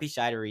 Don't be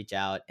shy to reach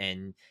out.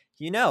 And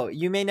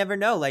you may never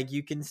know, like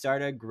you can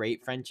start a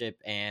great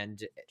friendship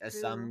and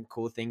some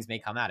cool things may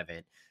come out of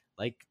it.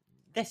 Like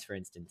this, for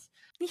instance.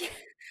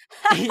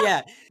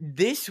 Yeah.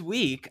 This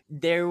week,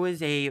 there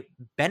was a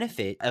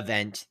benefit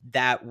event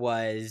that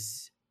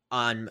was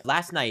on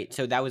last night.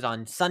 So that was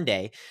on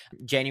Sunday,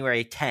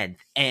 January 10th.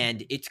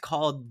 And it's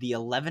called the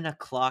 11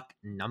 o'clock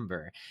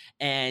number.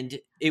 And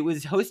it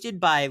was hosted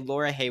by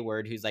Laura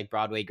Hayward, who's like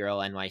Broadway Girl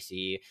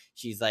NYC.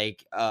 She's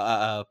like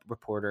a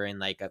reporter and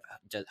like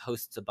just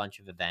hosts a bunch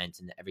of events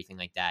and everything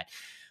like that.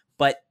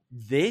 But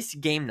this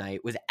game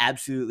night was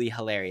absolutely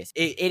hilarious.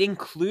 It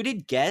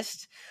included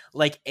guests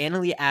like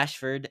Annalie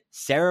Ashford,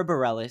 Sarah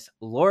Bareilles,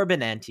 Laura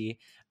Benanti,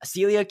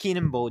 Celia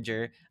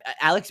Keenan-Bolger,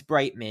 Alex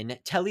Brightman,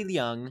 Telly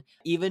Leung,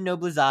 Eva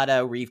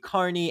Noblezada, Reeve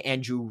Carney,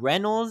 Andrew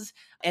Reynolds,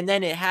 and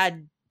then it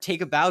had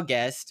Take a Bow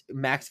guest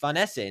Max von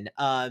Essen.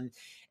 And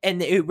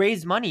it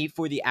raised money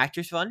for the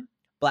Actors Fund,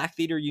 Black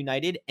Theater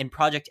United, and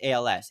Project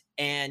ALS.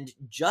 And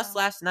just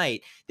last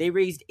night, they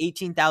raised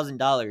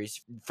 $18,000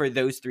 for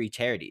those three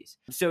charities.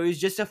 So it was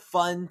just a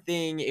fun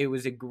thing. It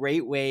was a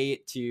great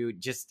way to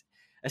just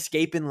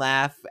escape and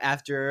laugh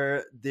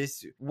after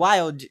this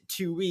wild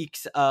 2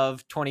 weeks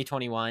of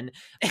 2021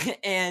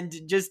 and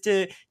just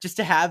to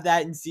have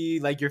that and see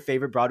like your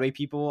favorite Broadway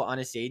people on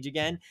a stage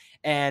again.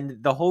 And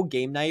the whole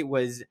game night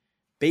was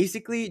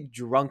basically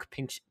drunk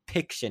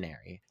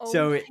Pictionary.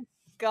 Oh my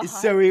God.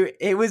 So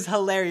it was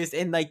hilarious.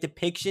 And like the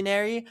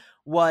Pictionary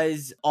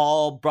was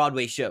all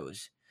Broadway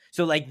shows.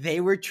 So like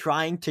they were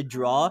trying to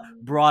draw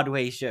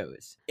Broadway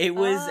shows. It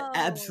was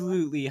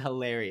absolutely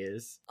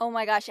hilarious. Oh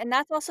my gosh. And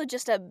that's also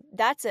just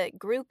that's a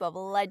group of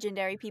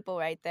legendary people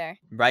right there.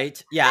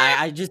 Right? Yeah,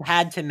 I just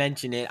had to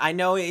mention it. I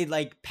know it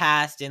like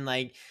passed and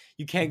like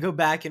you can't go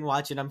back and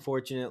watch it,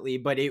 unfortunately,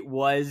 but it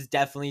was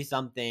definitely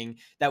something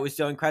that was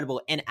so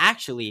incredible. And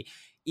actually,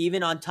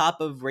 even on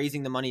top of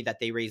raising the money that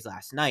they raised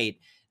last night,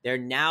 they're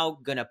now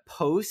gonna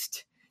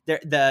post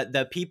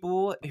the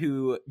people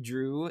who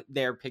drew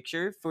their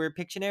picture for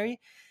Pictionary.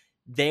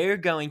 They're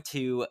going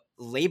to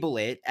label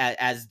it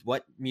as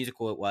what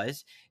musical it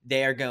was.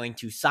 They are going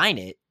to sign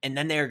it, and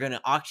then they're going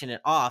to auction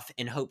it off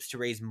in hopes to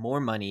raise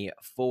more money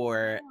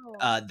for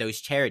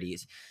those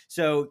charities.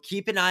 So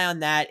keep an eye on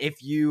that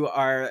if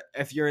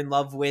you're in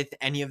love with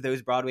any of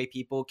those Broadway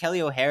people.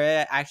 Kelly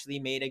O'Hara actually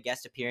made a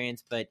guest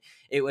appearance, but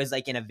it was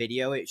like in a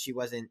video. She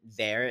wasn't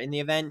there in the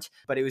event,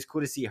 but it was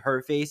cool to see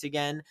her face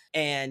again.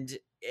 And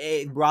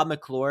Rob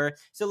McClure.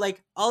 So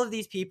like all of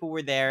these people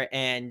were there,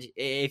 and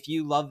if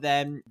you love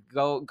them,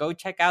 go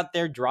check out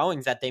their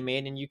drawings that they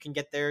made, and you can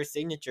get their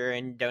signature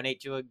and donate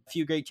to a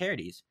few great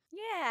charities.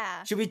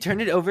 Yeah. Should we turn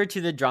it over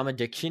to the Drama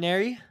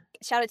Dictionary?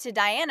 Shout out to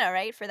Diana,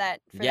 right? For that.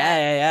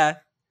 Yeah.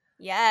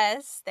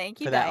 Yes. Thank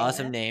you, for Diana. that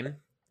awesome name.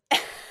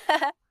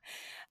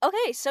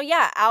 Okay, so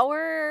yeah,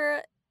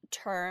 our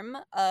term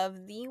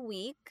of the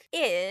week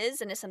is,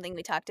 and it's something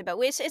we talked about.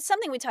 It's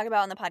something we talked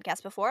about on the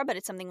podcast before, but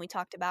it's something we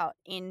talked about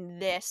in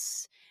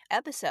this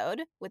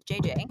episode with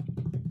JJ.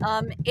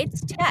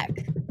 It's tech.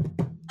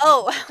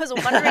 Oh, I was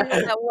wondering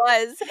what that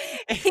was.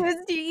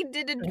 He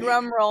did a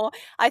drum roll.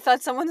 I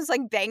thought someone was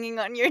like banging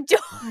on your door.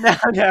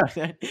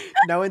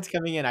 No one's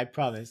coming in, I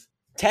promise.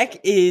 Tech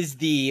is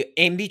the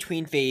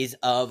in-between phase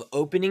of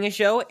opening a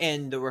show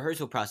and the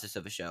rehearsal process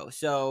of a show.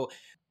 So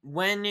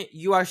when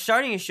you are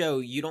starting a show,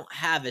 you don't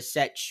have a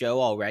set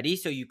show already,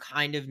 so you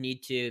kind of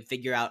need to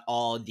figure out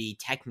all the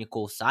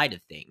technical side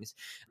of things.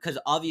 Because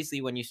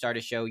obviously when you start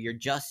a show, you're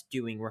just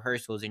doing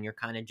rehearsals and you're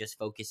kind of just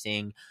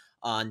focusing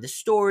on the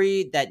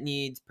story that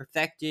needs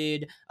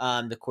perfected,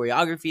 the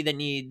choreography that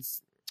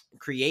needs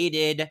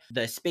created,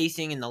 the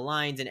spacing and the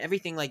lines and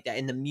everything like that,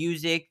 and the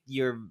music,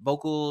 your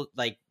vocal,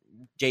 like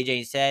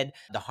JJ said,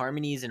 the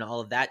harmonies and all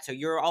of that. So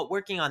you're all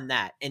working on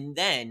that. And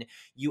then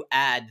you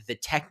add the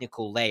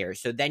technical layer.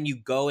 So then you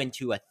go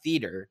into a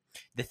theater,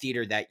 the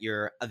theater that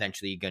you're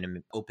eventually going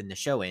to open the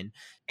show in,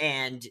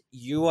 and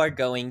you are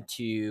going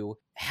to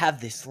have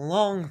this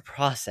long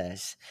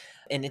process.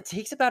 And it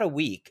takes about a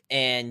week.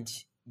 And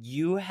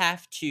you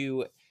have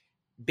to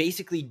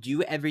basically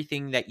do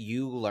everything that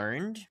you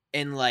learned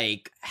in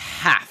like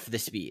half the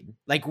speed,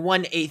 like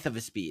 1/8 of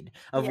a speed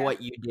of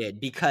what you did,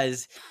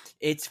 because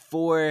it's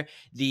for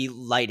the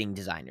lighting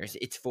designers,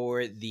 it's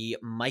for the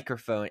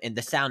microphone and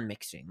the sound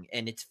mixing,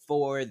 and it's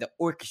for the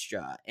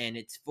orchestra, and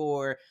it's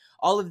for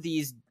all of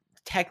these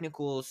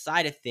technical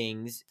side of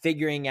things,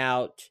 figuring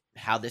out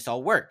how this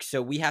all works. So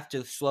we have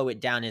to slow it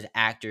down as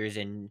actors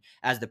and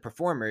as the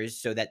performers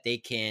so that they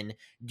can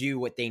do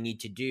what they need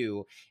to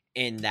do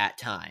in that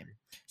time.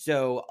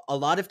 So a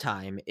lot of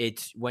time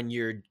it's when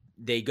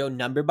they go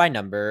number by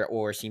number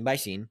or scene by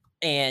scene,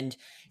 and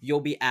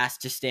you'll be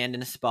asked to stand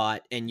in a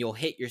spot, and you'll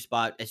hit your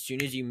spot. As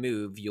soon as you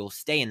move, you'll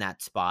stay in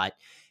that spot,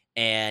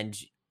 and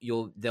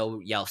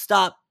they'll yell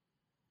stop,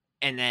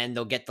 and then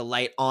they'll get the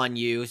light on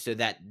you so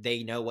that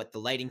they know what the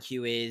lighting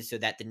cue is, so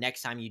that the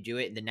next time you do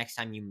it and the next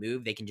time you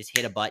move, they can just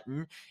hit a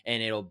button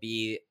and it'll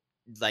be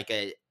like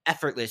a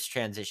effortless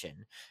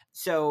transition.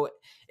 So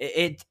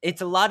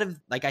it's a lot of,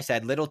 like I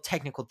said, little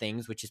technical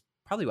things, which is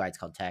probably why it's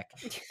called tech.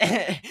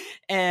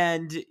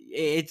 And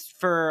it's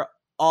for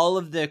all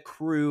of the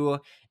crew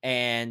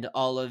and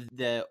all of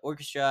the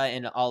orchestra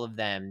and all of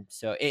them.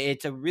 So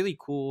it's a really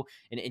cool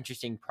and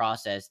interesting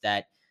process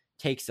that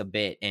takes a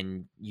bit,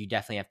 and you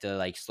definitely have to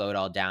like slow it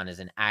all down as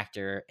an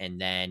actor.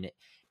 And then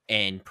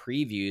in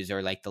previews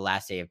or like the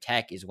last day of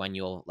tech is when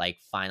you'll like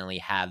finally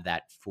have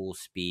that full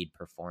speed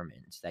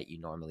performance that you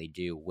normally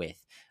do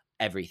with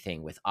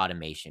everything, with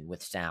automation,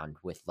 with sound,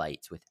 with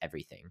lights, with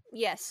everything.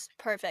 Yes,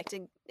 perfect.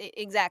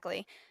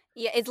 Exactly.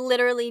 Yeah, it's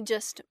literally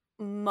just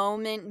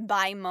moment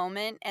by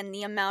moment, and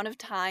the amount of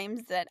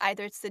times that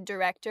either it's the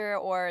director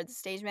or the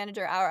stage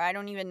manager, or I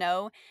don't even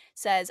know,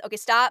 says, okay,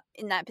 stop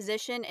in that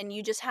position, and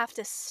you just have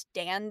to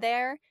stand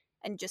there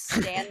and just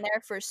stand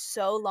there for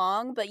so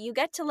long. But you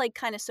get to like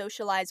kind of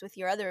socialize with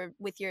the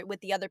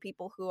other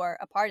people who are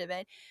a part of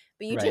it,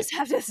 but you just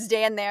have to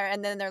stand there,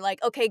 and then they're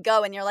like, okay,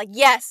 go, and you're like,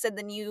 yes, and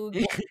then you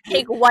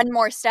take one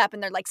more step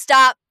and they're like,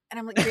 stop. And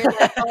I'm like, you're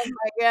like, oh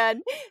my God,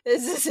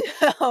 this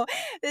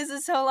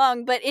is so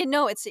long. But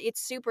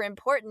it's super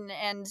important.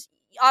 And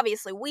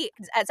obviously we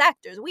as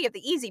actors, we have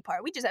the easy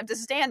part. We just have to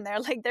stand there.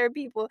 Like, there are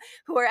people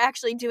who are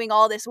actually doing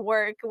all this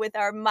work with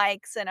our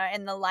mics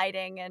and the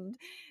lighting,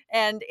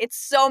 and it's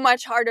so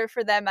much harder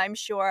for them, I'm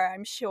sure.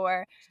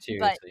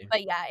 Seriously.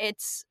 But yeah,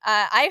 it's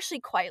I actually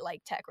quite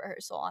like tech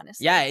rehearsal,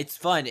 honestly. Yeah, it's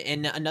fun.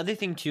 And another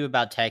thing too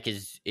about tech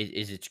is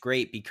it's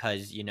great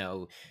because, you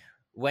know,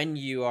 when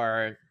you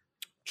are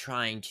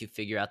trying to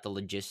figure out the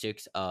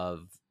logistics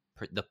of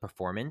the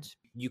performance,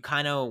 you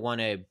kind of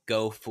want to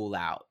go full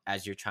out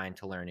as you're trying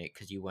to learn it,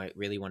 because you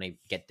really want to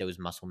get those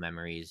muscle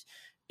memories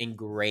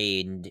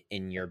ingrained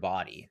in your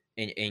body,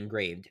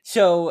 engraved.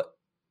 So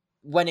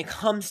when it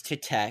comes to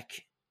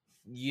tech,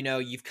 you know,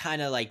 you've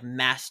kind of like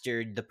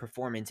mastered the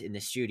performance in the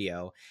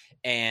studio,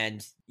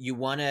 and you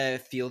want to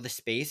feel the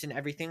space and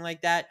everything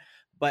like that.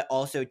 But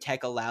also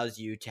tech allows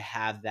you to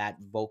have that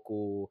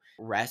vocal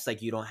rest.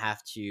 Like, you don't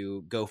have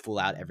to go full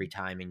out every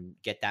time and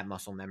get that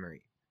muscle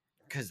memory,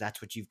 because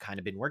that's what you've kind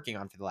of been working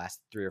on for the last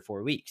 3 or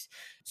 4 weeks.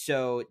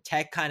 So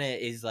tech kind of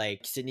is, like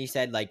Sydney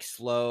said, like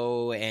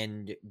slow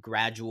and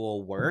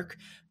gradual work,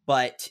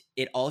 but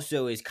it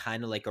also is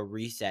kind of like a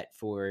reset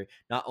for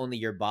not only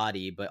your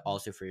body, but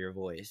also for your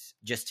voice,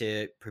 just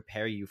to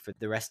prepare you for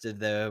the rest of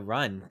the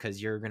run,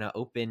 because you're going to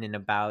open in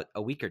about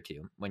a week or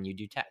 2 when you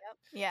do tech.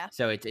 Yeah.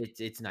 So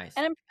it's nice.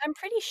 And I'm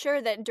pretty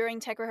sure that during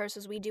tech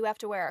rehearsals we do have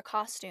to wear our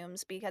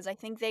costumes, because I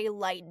think they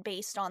light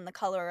based on the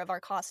color of our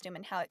costume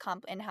and how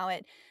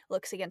it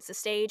looks against the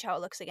stage, how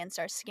it looks against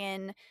our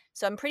skin.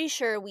 So I'm pretty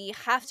sure we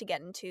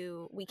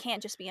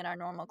can't just be in our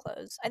normal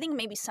clothes. I think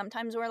maybe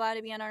sometimes we're allowed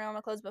to be in our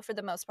normal clothes, but for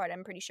the most part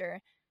I'm pretty sure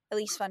at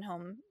least Fun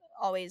Home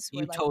always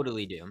You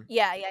totally do.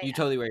 Yeah. You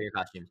totally wear your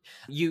costumes.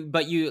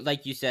 But you,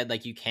 like you said,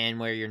 like, you can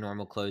wear your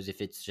normal clothes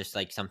if it's just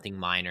like something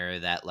minor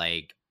that,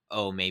 like,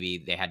 oh, maybe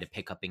they had to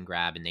pick up and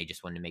grab and they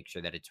just wanted to make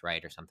sure that it's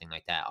right or something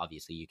like that.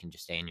 Obviously, you can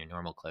just stay in your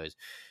normal clothes.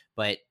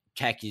 But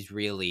tech is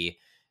really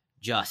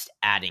just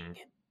adding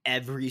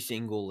every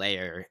single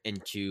layer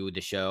into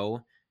the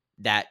show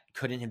that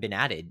couldn't have been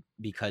added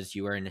because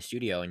you were in a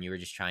studio and you were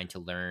just trying to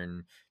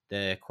learn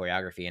the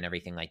choreography and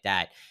everything like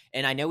that.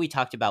 And I know we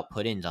talked about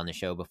put-ins on the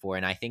show before,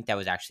 and I think that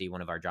was actually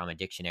one of our drama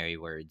dictionary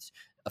words.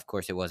 Of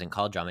course, it wasn't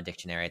called drama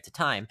dictionary at the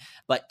time,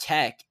 but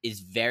tech is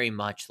very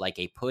much like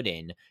a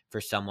put-in for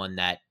someone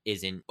that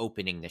isn't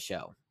opening the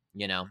show,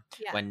 you know,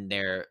 when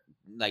they're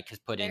like, because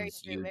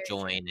put-ins, you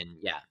join and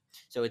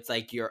so it's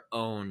like your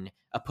own,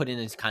 a put-in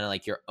is kind of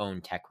like your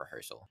own tech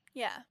rehearsal.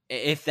 Yeah.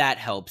 If that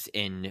helps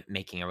in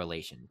making a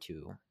relation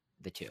to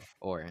the two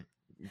or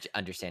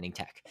understanding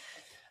tech.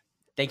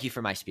 Thank you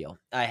for my spiel.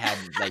 I had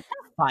like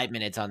 5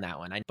 minutes on that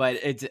one, but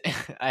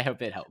I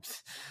hope it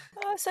helps.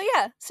 So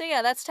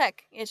yeah, that's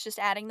tech. It's just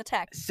adding the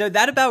tech. So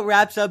that about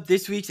wraps up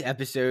this week's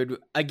episode.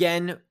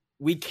 Again,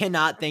 we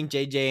cannot thank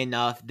JJ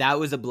enough. That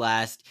was a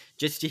blast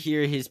just to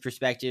hear his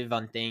perspective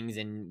on things.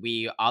 And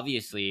we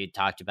obviously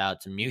talked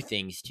about some new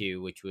things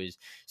too, which was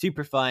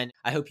super fun.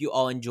 I hope you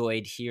all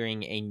enjoyed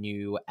hearing a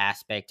new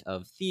aspect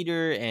of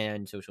theater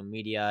and social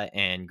media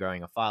and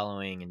growing a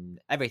following and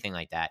everything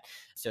like that.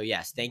 So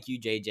yes, thank you,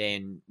 JJ.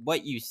 And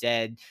what you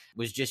said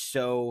was just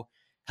so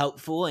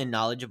helpful and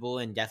knowledgeable,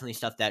 and definitely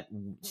stuff that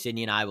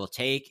Sydney and I will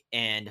take,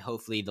 and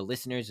hopefully the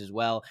listeners as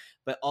well.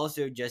 But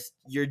also just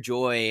your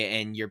joy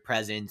and your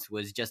presence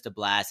was just a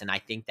blast, and I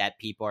think that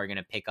people are going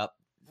to pick up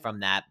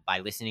from that by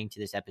listening to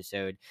this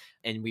episode,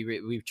 and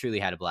we truly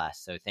had a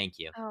blast. So thank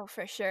you. Oh,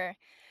 for sure.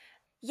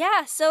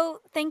 Yeah, so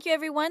thank you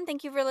everyone.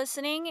 Thank you for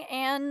listening,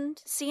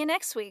 and see you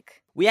next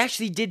week. We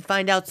actually did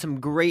find out some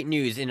great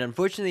news, and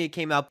unfortunately it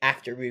came out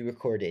after we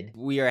recorded.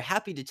 We are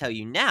happy to tell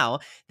you now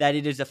that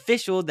it is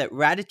official that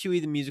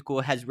Ratatouille the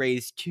Musical has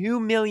raised $2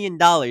 million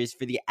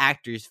for the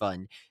Actors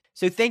Fund.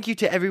 So thank you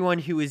to everyone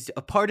who was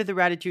a part of the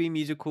Ratatouille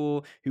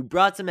musical, who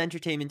brought some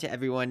entertainment to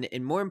everyone,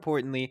 and more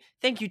importantly,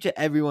 thank you to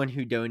everyone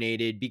who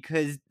donated,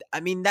 because,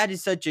 I mean, that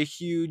is such a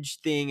huge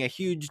thing, a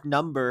huge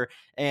number,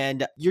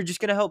 and you're just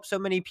going to help so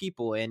many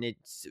people, and it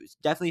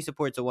definitely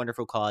supports a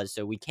wonderful cause,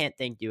 so we can't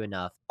thank you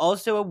enough.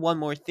 Also, one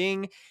more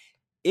thing,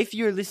 if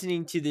you're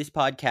listening to this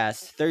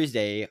podcast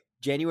Thursday,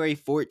 January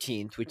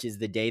 14th, which is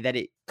the day that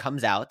it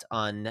comes out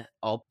on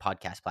all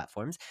podcast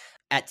platforms,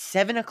 at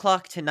 7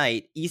 o'clock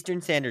tonight,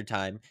 Eastern Standard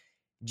Time,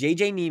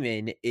 JJ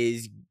Niemann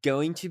is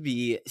going to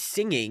be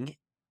singing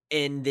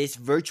in this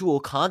virtual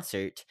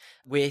concert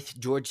with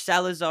George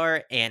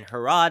Salazar and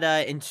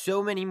Harada and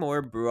so many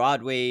more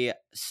Broadway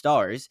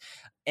stars.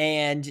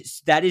 And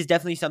that is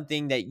definitely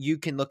something that you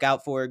can look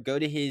out for. Go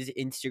to his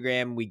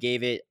Instagram. We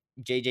gave it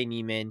JJ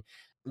Niemann.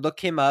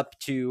 Look him up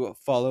to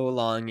follow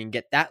along and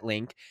get that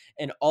link.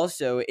 And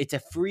also, it's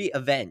a free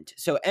event,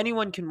 so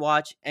anyone can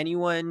watch.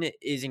 Anyone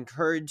is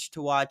encouraged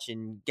to watch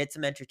and get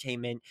some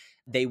entertainment.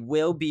 They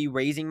will be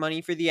raising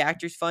money for the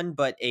Actors Fund,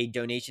 but a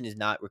donation is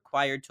not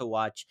required to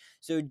watch.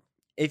 So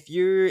if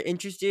you're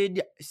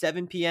interested,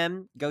 7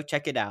 p.m., go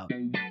check it out.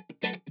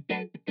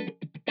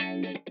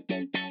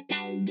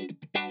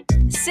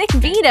 Sick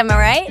beat, am I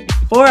right?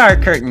 For our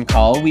curtain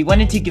call, we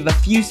wanted to give a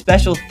few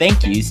special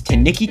thank yous to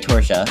Nikki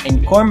Torsha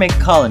and Cormac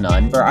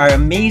Cullinan for our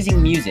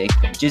amazing music,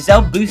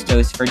 Giselle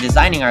Bustos for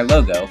designing our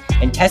logo,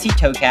 and Tessie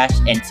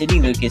Tokash and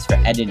Sydney Lucas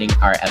for editing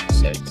our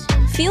episodes.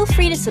 Feel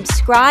free to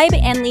subscribe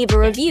and leave a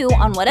review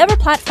on whatever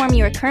platform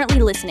you are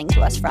currently listening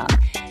to us from.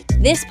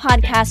 This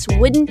podcast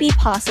wouldn't be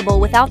possible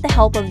without the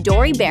help of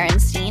Dory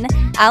Berenstein,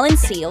 Alan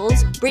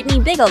Seals,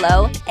 Brittany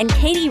Bigelow, and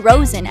Katie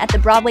Rosen at the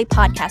Broadway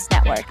Podcast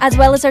Network, as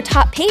well as our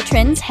top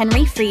patrons,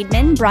 Henry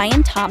Friedman,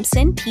 Brian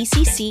Thompson,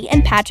 PCC,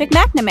 and Patrick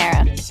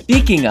McNamara.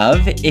 Speaking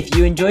of, if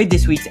you enjoyed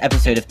this week's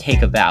episode of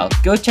Take a Bow,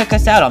 go check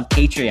us out on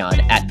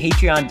Patreon at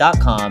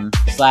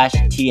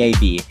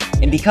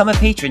patreon.com/TAB and become a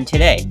patron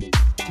today.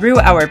 Through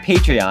our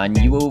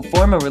Patreon, you will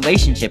form a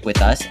relationship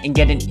with us and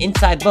get an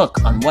inside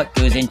look on what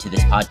goes into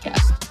this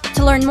podcast.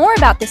 To learn more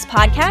about this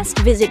podcast,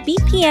 visit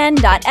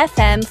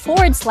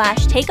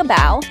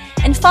bpn.fm/takeabow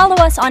and follow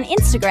us on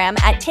Instagram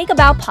at Take a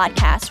Bow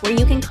Podcast, where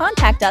you can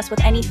contact us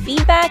with any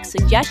feedback,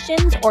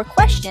 suggestions, or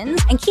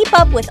questions and keep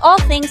up with all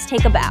things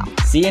Take a Bow.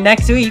 See you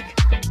next week.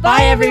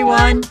 Bye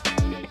everyone.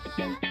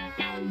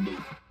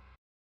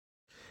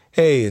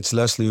 Hey, it's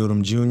Leslie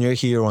Odom Jr.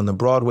 here on the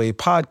Broadway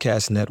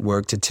Podcast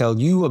Network to tell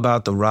you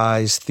about the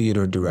Rise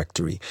Theater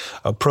Directory,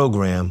 a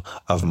program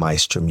of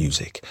Maestro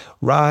Music.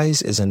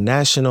 Rise is a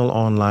national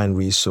online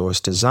resource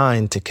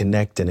designed to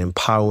connect and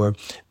empower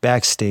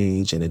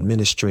backstage and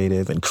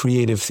administrative and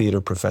creative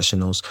theater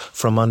professionals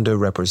from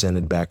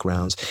underrepresented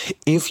backgrounds.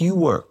 If you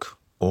work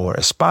or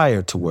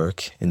aspire to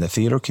work in the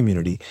theater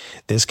community,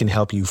 this can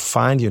help you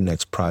find your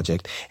next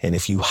project. And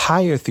if you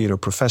hire theater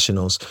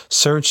professionals,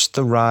 search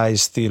the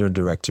Rise Theater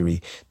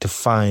Directory to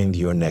find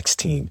your next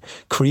team.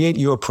 Create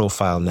your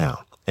profile now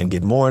and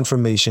get more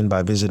information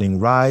by visiting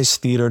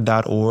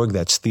risetheater.org.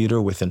 That's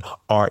theater with an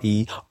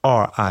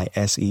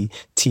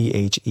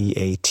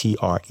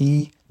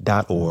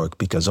RERISETHEATRE.org,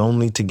 because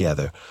only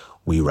together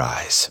we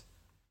rise.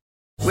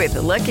 With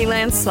the Lucky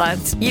Land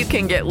Slots, you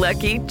can get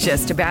lucky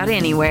just about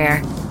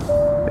anywhere.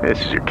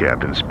 This is your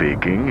captain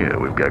speaking.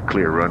 We've got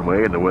clear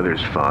runway and the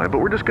weather's fine, but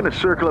we're just going to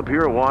circle up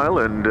here a while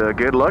and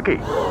get lucky.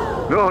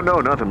 No,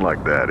 nothing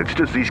like that. It's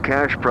just these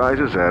cash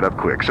prizes add up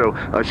quick. So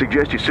I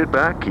suggest you sit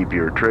back, keep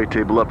your tray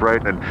table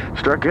upright, and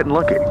start getting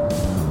lucky.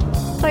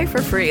 Play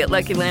for free at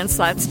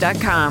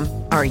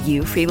LuckyLandSlots.com. Are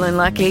you feeling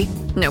lucky?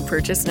 No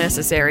purchase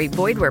necessary.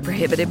 Void where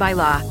prohibited by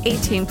law.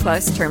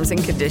 18+ terms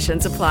and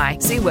conditions apply.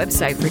 See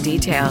website for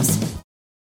details.